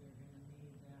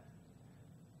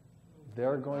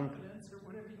they're going to need that confidence or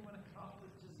whatever you want to call it,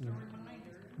 just a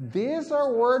reminder. These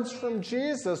are words from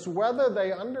Jesus, whether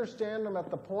they understand them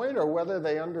at the point or whether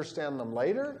they understand them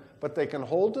later, but they can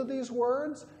hold to these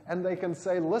words and they can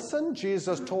say, listen,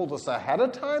 Jesus told us ahead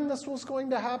of time this was going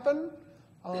to happen,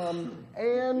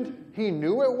 and he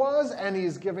knew it was, and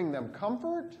he's giving them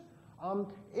comfort.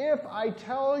 If I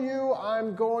tell you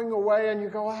I'm going away and you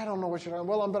go, I don't know what you're doing,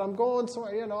 well, but I'm going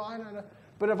somewhere, I don't know.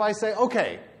 But if I say,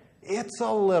 okay, it's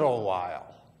a little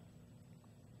while,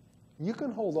 you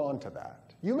can hold on to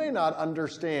that. You may not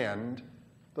understand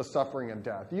the suffering and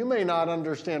death. You may not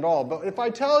understand all. But if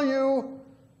I tell you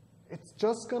it's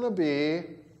just going to be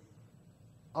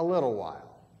a little while,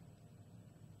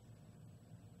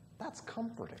 that's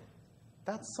comforting.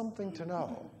 That's something to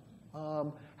know.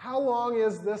 How long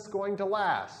is this going to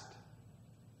last?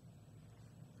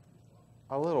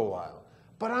 A little while.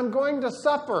 But I'm going to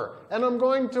suffer, and I'm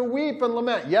going to weep and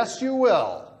lament. Yes, you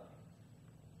will.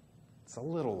 It's a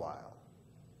little while.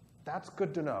 That's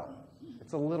good to know.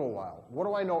 It's a little while. What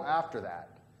do I know after that?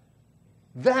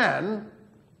 Then,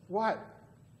 what?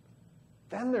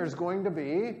 Then there's going to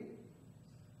be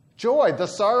joy. The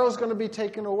sorrow's going to be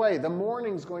taken away. The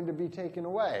mourning's going to be taken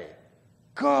away.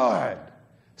 Good.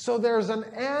 So there's an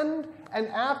end, and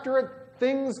after it,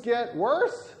 things get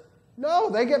worse? No,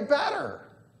 they get better.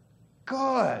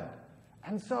 Good.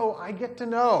 And so I get to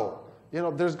know,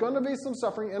 there's going to be some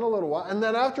suffering in a little while, and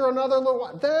then after another little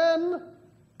while, then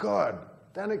good.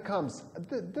 Then it comes.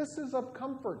 This is of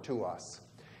comfort to us.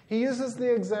 He uses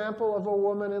the example of a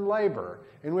woman in labor,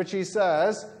 in which he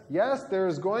says, yes,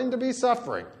 there's going to be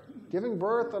suffering. Giving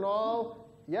birth and all,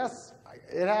 yes,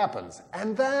 it happens.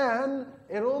 And then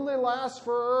it only lasts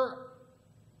for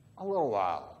a little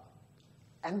while.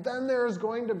 And then there's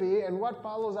going to be, and what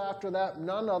follows after that,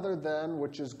 none other than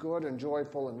which is good and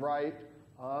joyful and right.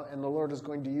 And the Lord is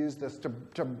going to use this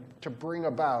to bring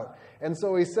about. And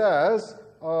so he says,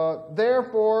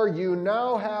 therefore you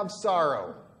now have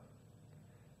sorrow,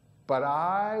 but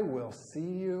I will see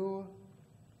you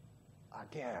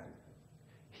again.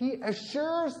 He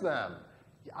assures them,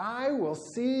 I will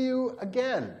see you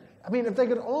again. I mean, if they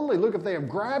could only, if they have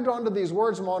grabbed onto these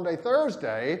words Maundy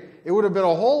Thursday, it would have been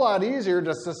a whole lot easier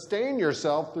to sustain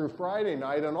yourself through Friday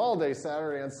night and all day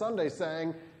Saturday and Sunday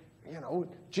saying,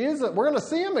 Jesus, we're going to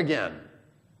see him again.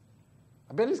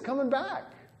 I bet he's coming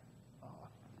back.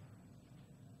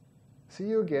 See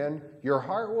you again. Your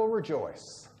heart will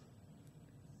rejoice.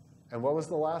 And what was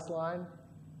the last line?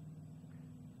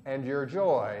 And your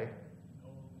joy,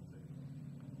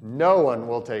 no one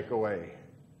will take away.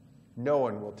 No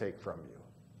one will take from you.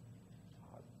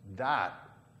 That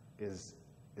is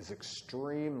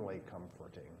extremely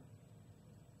comforting.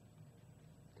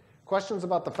 Questions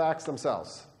about the facts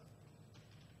themselves?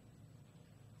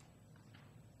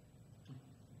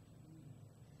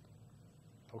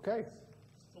 Okay.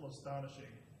 Still astonishing.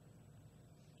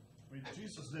 I mean,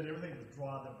 Jesus did everything to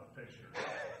draw them a picture.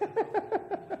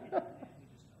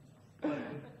 But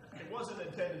it wasn't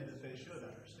intended that they should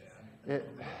understand.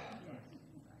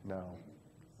 No.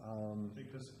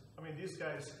 Because, these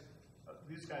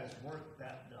guys weren't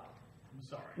that dumb. I'm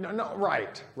sorry. No,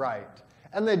 right.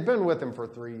 And they'd been with him for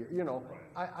 3 years.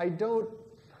 Right.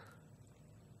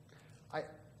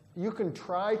 You can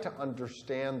try to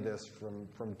understand this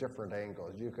from different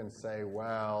angles. You can say,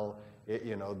 well,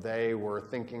 they were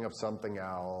thinking of something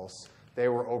else. They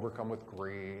were overcome with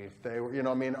grief. They were,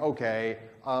 okay.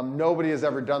 Nobody has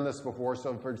ever done this before,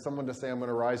 so for someone to say, I'm going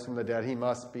to rise from the dead, he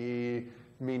must be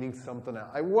meaning something else.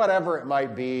 Whatever it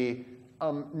might be,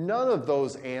 none of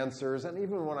those answers, and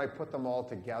even when I put them all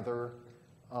together,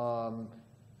 do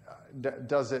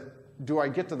I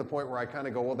get to the point where I kind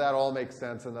of go, well, that all makes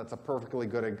sense, and that's a perfectly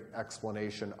good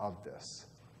explanation of this?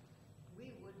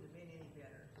 We wouldn't have been any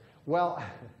better. Well,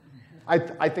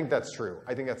 I think that's true.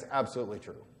 I think that's absolutely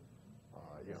true.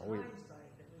 It's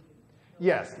hindsight that we could know.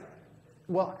 Yes.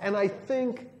 Well, and I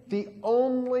think the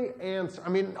only answer, I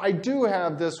mean, I do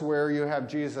have this where you have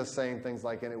Jesus saying things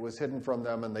like, and it was hidden from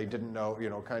them and they didn't know,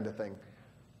 kind of thing.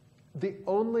 The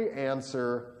only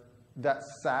answer that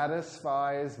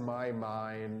satisfies my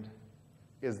mind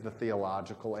is the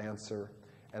theological answer.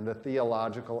 And the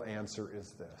theological answer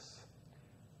is this.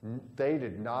 They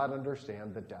did not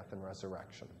understand the death and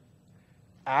resurrection.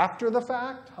 After the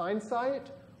fact,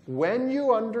 hindsight, when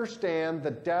you understand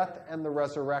the death and the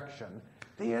resurrection,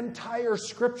 the entire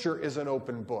Scripture is an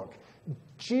open book.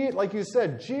 Like you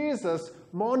said, Jesus,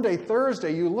 Maundy,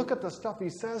 Thursday, you look at the stuff he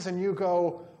says and you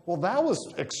go, well, that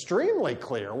was extremely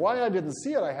clear. Why I didn't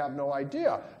see it, I have no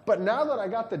idea. But now that I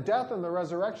got the death and the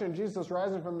resurrection, Jesus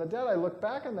rising from the dead, I look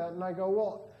back on that and I go,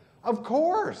 well, of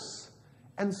course.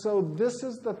 And so this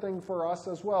is the thing for us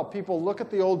as well. People look at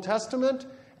the Old Testament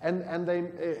and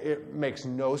it makes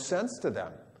no sense to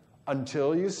them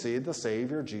until you see the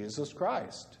Savior, Jesus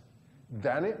Christ.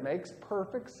 Then it makes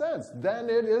perfect sense. Then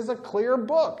it is a clear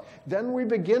book. Then we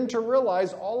begin to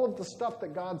realize all of the stuff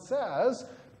that God says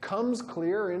comes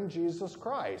clear in Jesus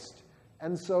Christ.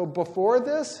 And so before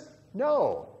this,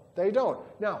 no, they don't.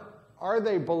 Now, are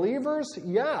they believers?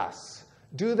 Yes.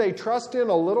 Do they trust in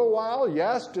a little while?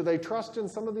 Yes. Do they trust in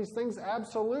some of these things?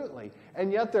 Absolutely.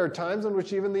 And yet there are times in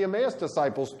which even the Emmaus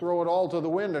disciples throw it all to the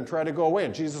wind and try to go away,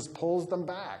 and Jesus pulls them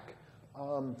back.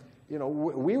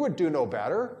 We would do no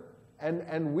better.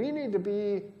 And we need to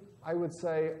be, I would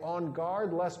say, on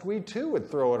guard lest we too would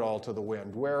throw it all to the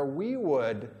wind, where we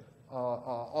would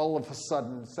all of a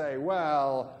sudden say,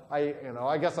 well,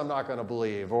 I guess I'm not going to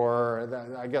believe,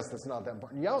 or I guess that's not that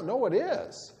important. Yeah, no, it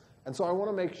is. And so I want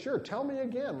to make sure. Tell me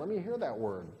again. Let me hear that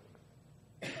word.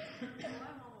 Well, I'm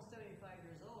almost 75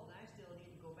 years old, and I still need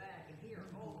to go back and hear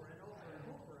it over and over and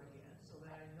over again so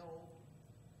that I know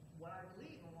what I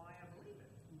believe and why I believe it.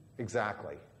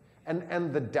 Exactly.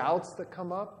 And the doubts that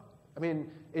come up, I mean,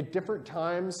 at different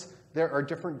times, there are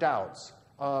different doubts.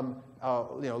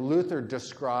 Luther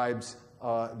describes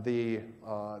the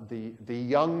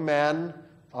young men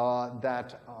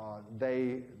that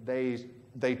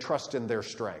they trust in their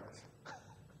strength.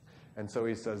 And so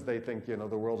he says they think, the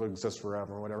world will exist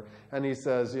forever or whatever. And he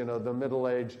says, the middle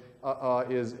age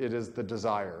is the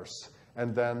desires.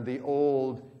 And then the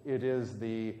old, it is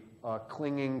the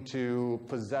clinging to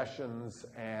possessions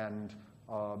and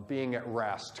being at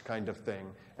rest kind of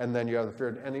thing. And then you have the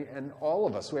fear. And all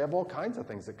of us, we have all kinds of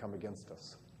things that come against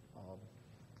us.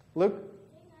 Luke? The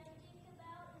thing I think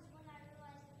about is when I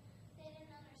realized they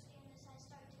didn't understand this, I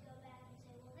start to go back and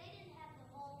say, well, they didn't have the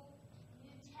whole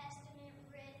New Testament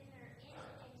written or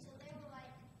anything. So they were like,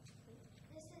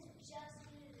 this is just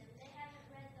new to them. They haven't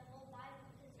read the whole Bible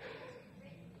because it wasn't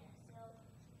written yet. So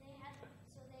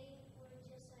they were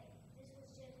just like, this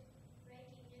was just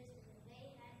breaking news to them.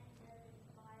 They hadn't read the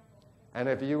Bible.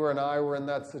 And if you and I were in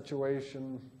that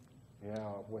situation,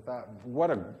 what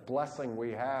a blessing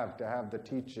we have to have the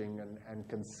teaching and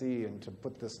can see and to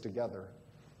put this together.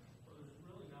 Well, there's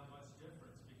really not much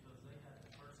difference because they had the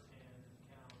first-hand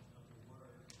account of the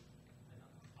Word. And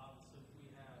obviously we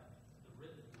have the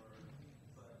written Word,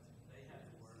 but they have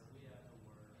the Word, we have the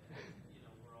Word. And,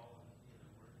 we're all,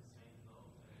 we're in the same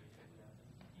boat. And we have to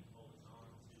keep holding on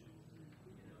to,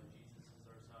 Jesus is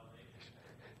our salvation.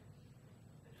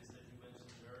 And just as you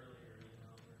mentioned earlier,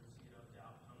 there's,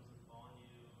 doubt comes upon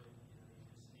you, and,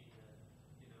 you just need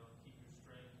to, keep your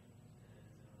strength and,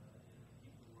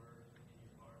 keep the Word in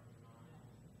your heart and your mind.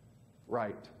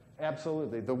 Right.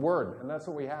 Absolutely. The Word. And that's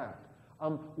what we have.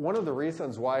 One of the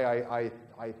reasons why I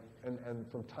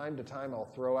from time to time I'll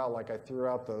throw out, like I threw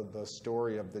out the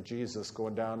story of the Jesus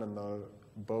going down in the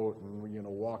boat and,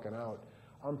 walking out.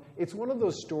 It's one of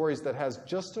those stories that has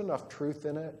just enough truth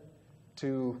in it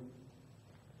to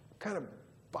kind of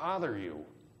bother you.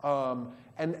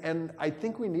 And I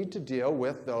think we need to deal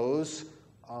with those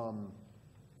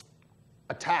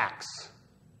attacks.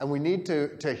 And we need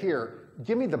to hear,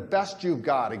 give me the best you've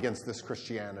got against this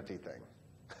Christianity thing.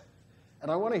 And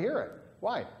I want to hear it.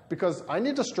 Why? Because I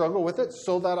need to struggle with it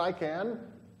so that I can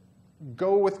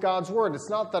go with God's Word. It's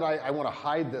not that I want to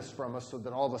hide this from us so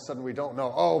that all of a sudden we don't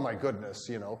know, oh my goodness,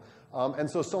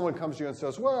 And so someone comes to you and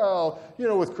says, well,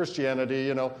 with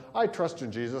Christianity, I trust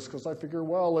in Jesus because I figure,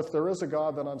 well, if there is a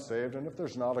God, then I'm saved. And if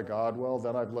there's not a God, well,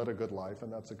 then I've led a good life,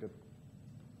 and that's a good...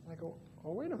 I go,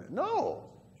 oh, wait a minute. No,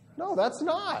 that's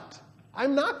not.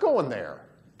 I'm not going there.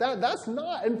 That's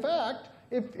not. In fact,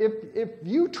 If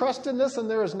you trust in this and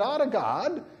there is not a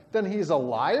God, then he's a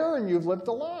liar and you've lived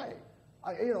a lie.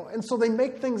 And so they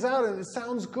make things out and it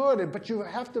sounds good, but you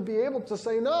have to be able to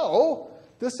say, no,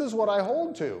 this is what I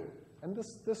hold to. And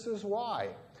this is why.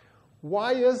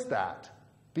 Why is that?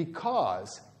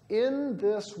 Because in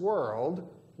this world,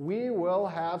 we will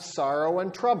have sorrow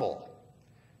and trouble.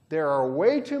 There are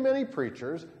way too many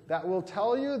preachers that will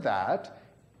tell you that.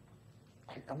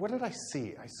 What did I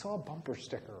see? I saw a bumper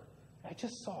sticker. I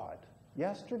just saw it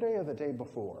yesterday or the day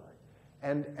before.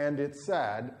 And it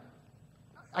said,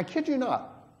 I kid you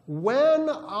not, when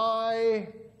I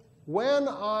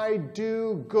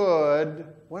do good,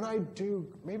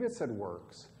 maybe it said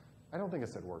works. I don't think it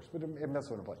said works, but it messed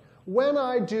with it. When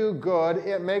I do good,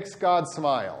 it makes God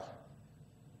smile.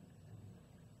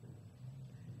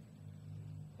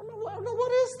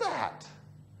 What is that?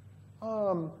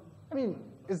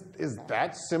 Is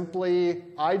that simply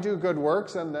I do good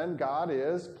works and then God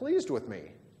is pleased with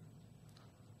me?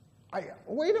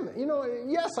 Wait a minute.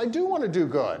 Yes, I do want to do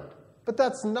good, but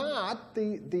that's not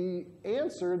the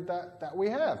answer that we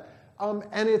have.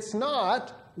 And it's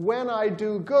not when I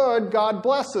do good, God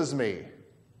blesses me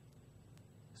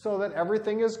so that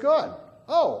everything is good.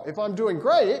 Oh, if I'm doing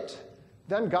great,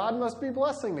 then God must be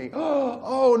blessing me.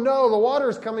 Oh no, the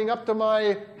water's coming up to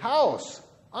my house.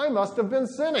 I must have been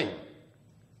sinning.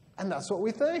 And that's what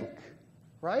we think,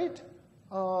 right?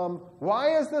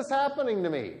 Why is this happening to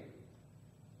me?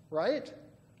 Right?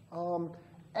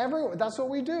 That's what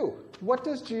we do. What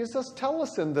does Jesus tell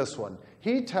us in this one?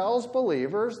 He tells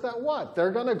believers that what?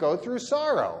 They're going to go through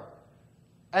sorrow.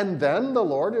 And then the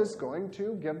Lord is going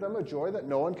to give them a joy that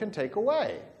no one can take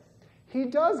away. He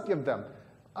does give them.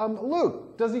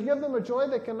 Luke, does he give them a joy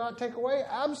that cannot take away?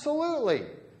 Absolutely.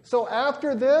 So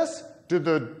after this, did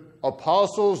the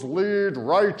apostles lead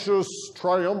righteous,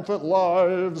 triumphant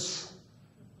lives?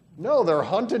 No, they're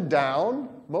hunted down.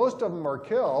 Most of them are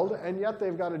killed, and yet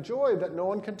they've got a joy that no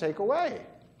one can take away.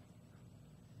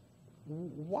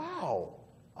 Wow.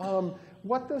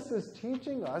 What this is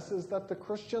teaching us is that the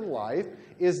Christian life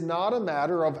is not a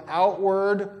matter of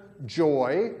outward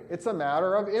joy. It's a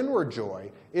matter of inward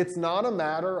joy. It's not a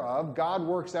matter of God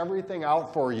works everything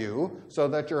out for you so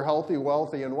that you're healthy,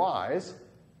 wealthy, and wise.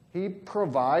 He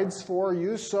provides for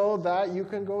you so that you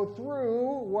can go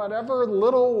through whatever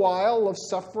little while of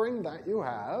suffering that you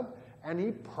have, and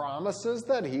he promises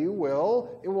that it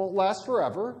won't last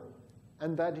forever,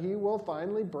 and that he will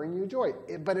finally bring you joy.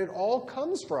 But it all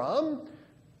comes from,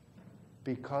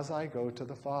 because I go to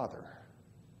the Father.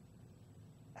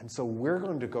 And so we're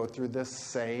going to go through this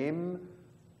same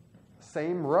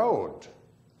road.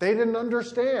 They didn't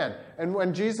understand. And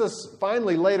when Jesus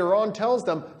finally later on tells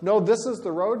them, no, this is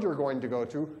the road you're going to go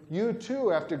to, you too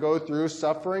have to go through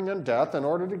suffering and death in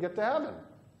order to get to heaven.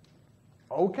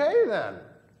 Okay then.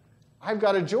 I've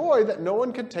got a joy that no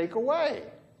one can take away.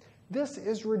 This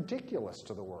is ridiculous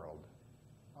to the world.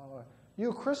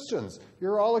 You Christians,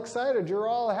 you're all excited, you're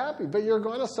all happy, but you're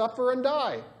going to suffer and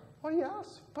die. Well,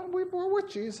 yes, but we're with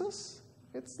Jesus.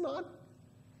 It's not.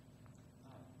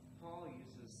 Paul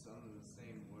uses some of the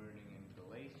same wording in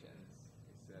Galatians.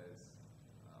 He says,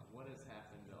 what has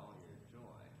happened to all your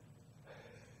joy?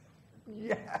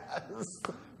 Yes,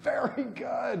 very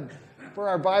good. For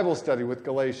our Bible study with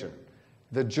Galatians,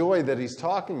 the joy that he's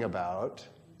talking about,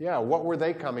 what were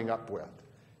they coming up with?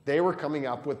 They were coming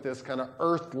up with this kind of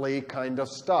earthly kind of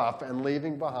stuff and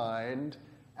leaving behind,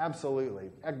 absolutely,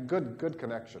 a good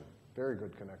connection, very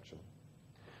good connection.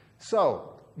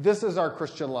 So, this is our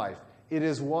Christian life. It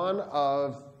is one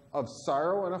of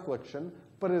sorrow and affliction,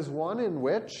 but is one in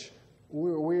which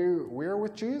we're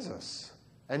with Jesus.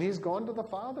 And he's gone to the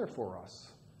Father for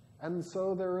us. And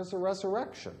so there is a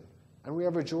resurrection. And we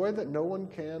have a joy that no one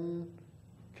can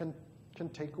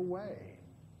take away.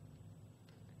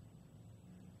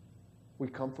 We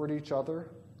comfort each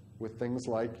other with things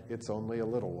like, it's only a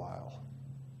little while.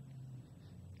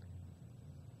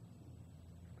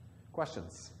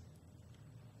 Questions?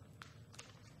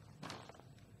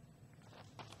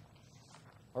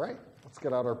 All right, let's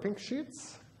get out our pink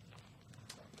sheets.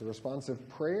 The responsive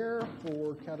prayer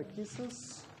for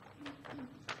catechesis.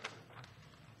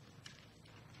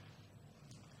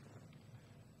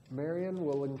 Marion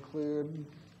will include,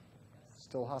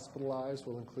 still hospitalized,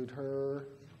 will include her.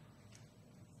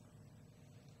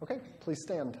 Okay, please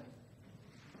stand.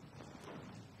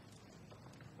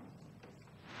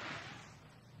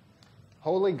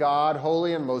 Holy God,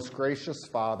 holy and most gracious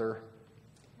Father,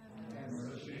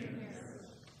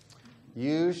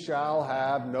 you shall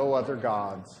have no other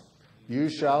gods. You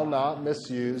shall not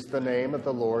misuse the name of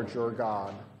the Lord your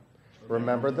God.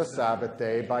 Remember the Sabbath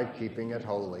day by keeping it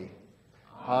holy.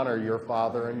 Honor your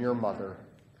father and your mother.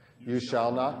 You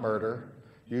shall not murder.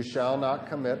 You shall not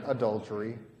commit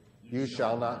adultery. You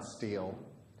shall not steal.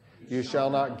 You shall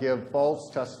not give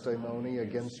false testimony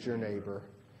against your neighbor.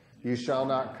 You shall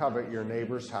not covet your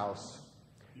neighbor's house.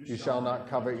 You shall not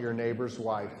covet your neighbor's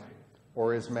wife,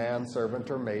 or his manservant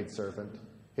or maidservant,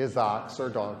 his ox or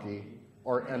donkey,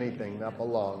 or anything that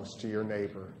belongs to your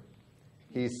neighbor.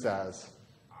 He says,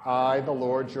 I, the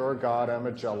Lord your God, am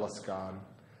a jealous God,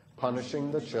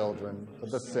 punishing the children for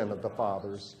the sin of the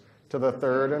fathers, to the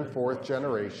third and fourth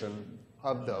generation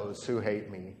of those who hate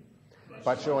me,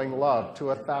 but showing love to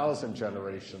 1,000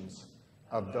 generations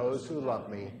of those who love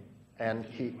me and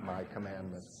keep my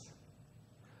commandments.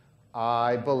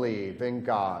 I believe in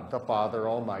God, the Father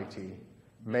Almighty,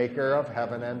 maker of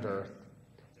heaven and earth,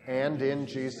 and in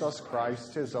Jesus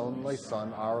Christ, his only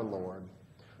Son, our Lord,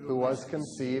 who was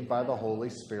conceived by the Holy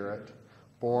Spirit,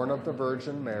 born of the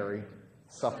Virgin Mary,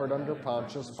 suffered under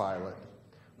Pontius Pilate,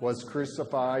 was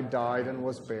crucified, died, and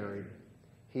was buried.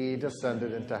 He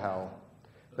descended into hell.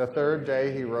 The third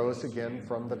day he rose again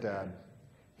from the dead.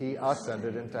 He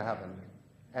ascended into heaven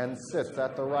and sits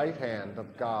at the right hand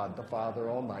of God the Father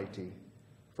Almighty.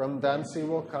 From thence he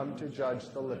will come to judge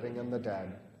the living and the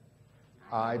dead.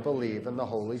 I believe in the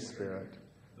Holy Spirit,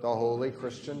 the holy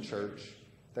Christian church,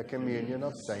 the communion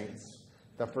of saints,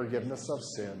 the forgiveness of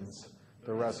sins,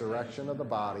 the resurrection of the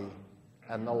body,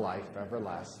 and the life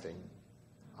everlasting.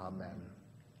 Amen.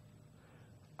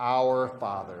 Our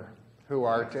Father, who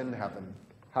art in heaven,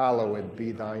 hallowed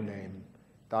be thy name.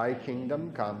 Thy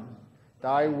kingdom come,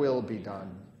 thy will be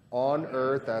done, on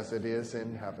earth as it is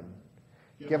in heaven.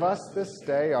 Give us this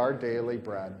day our daily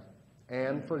bread,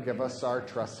 and forgive us our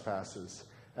trespasses,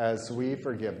 as we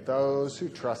forgive those who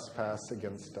trespass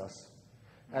against us.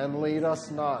 And lead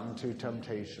us not into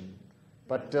temptation,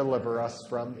 but deliver us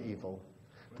from evil.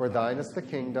 For thine is the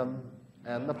kingdom,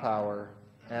 and the power,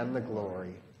 and the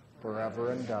glory,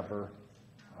 forever and ever.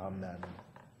 Amen.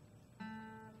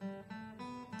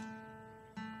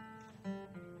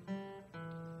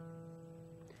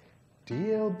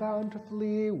 Deal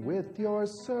bountifully with your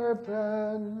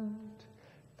servant,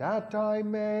 that I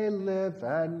may live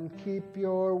and keep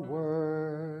your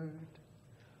word.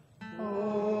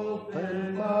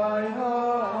 Open my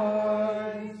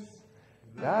eyes,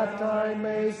 that I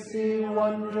may see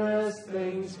wondrous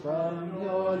things from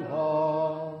your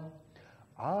law.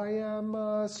 I am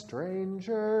a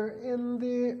stranger in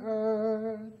the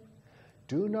earth.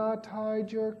 Do not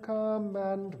hide your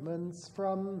commandments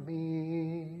from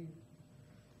me.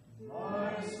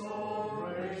 My soul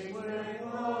breaks with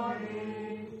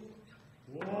longing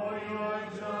for your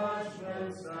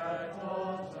judgments at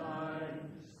all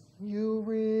times. You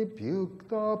rebuke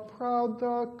the proud,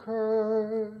 the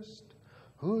cursed,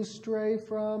 who stray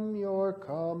from your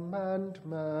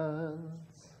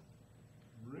commandments.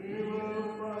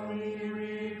 Remove from me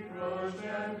reproach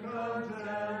and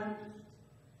contempt,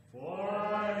 for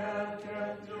I have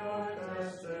kept your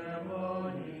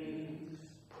testimonies.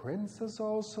 Princes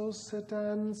also sit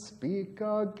and speak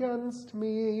against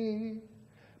me,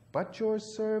 but your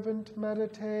servant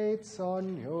meditates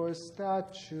on your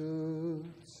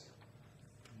statutes.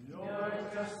 Your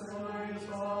testimonies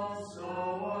also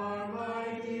are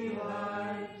my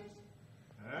delight,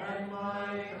 and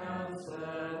my counselors.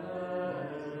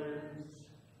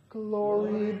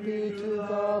 Glory be to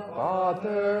the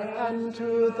Father, and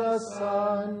to the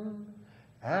Son,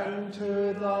 and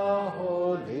to the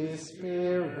Holy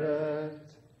Spirit,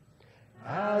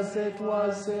 as it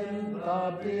was in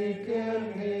the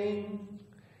beginning,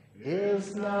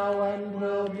 is now, and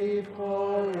will be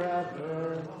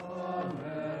forever.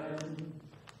 Amen.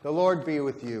 The Lord be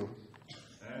with you.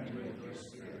 And with your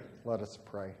spirit. Let us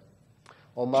pray.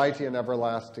 Almighty and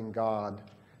everlasting God,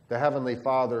 the Heavenly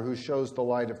Father, who shows the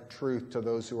light of truth to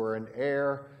those who are in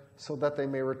error, so that they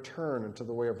may return into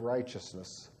the way of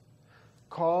righteousness,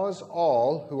 cause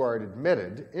all who are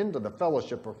admitted into the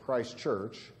fellowship of Christ's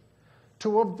church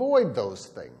to avoid those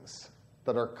things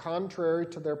that are contrary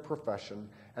to their profession,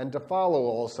 and to follow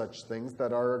all such things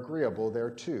that are agreeable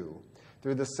thereto.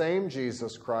 Through the same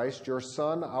Jesus Christ, your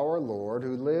Son, our Lord,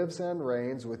 who lives and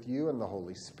reigns with you in the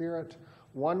Holy Spirit,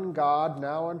 one God,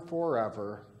 now and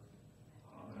forever.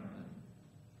 Amen.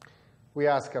 We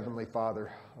ask, Heavenly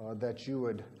Father, that you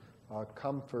would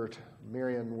comfort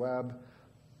Marion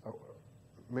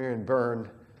Byrne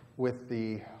with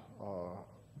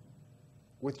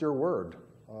your word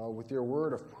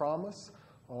of promise,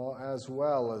 as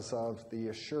well as of the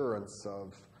assurance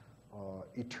of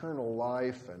eternal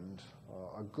life and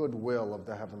a good will of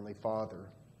the Heavenly Father.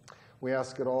 We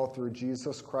ask it all through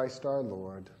Jesus Christ our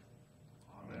Lord.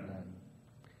 Amen.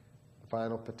 The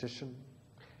final petition.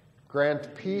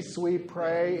 Grant peace, we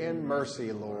pray, in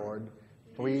mercy, Lord.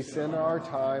 Peace in our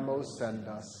time, O send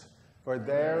us. For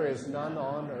there is none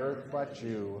on earth but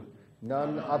you,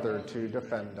 none other to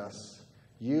defend us.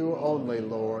 You only,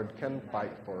 Lord, can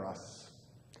fight for us.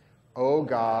 O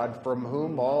God, from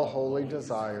whom all holy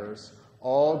desires,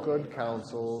 all good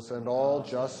counsels, and all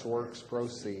just works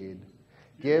proceed,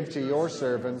 give to your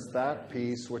servants that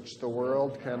peace which the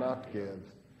world cannot give,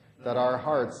 that our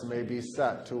hearts may be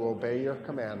set to obey your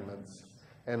commandments,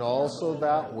 and also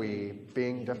that we,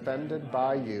 being defended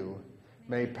by you,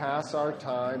 may pass our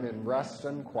time in rest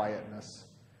and quietness,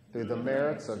 through the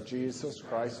merits of Jesus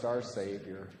Christ our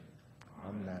Savior.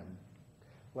 Amen.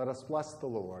 Let us bless the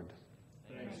Lord.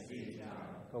 Thanks be to God.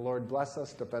 The Lord bless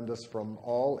us, defend us from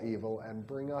all evil, and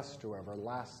bring us to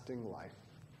everlasting life.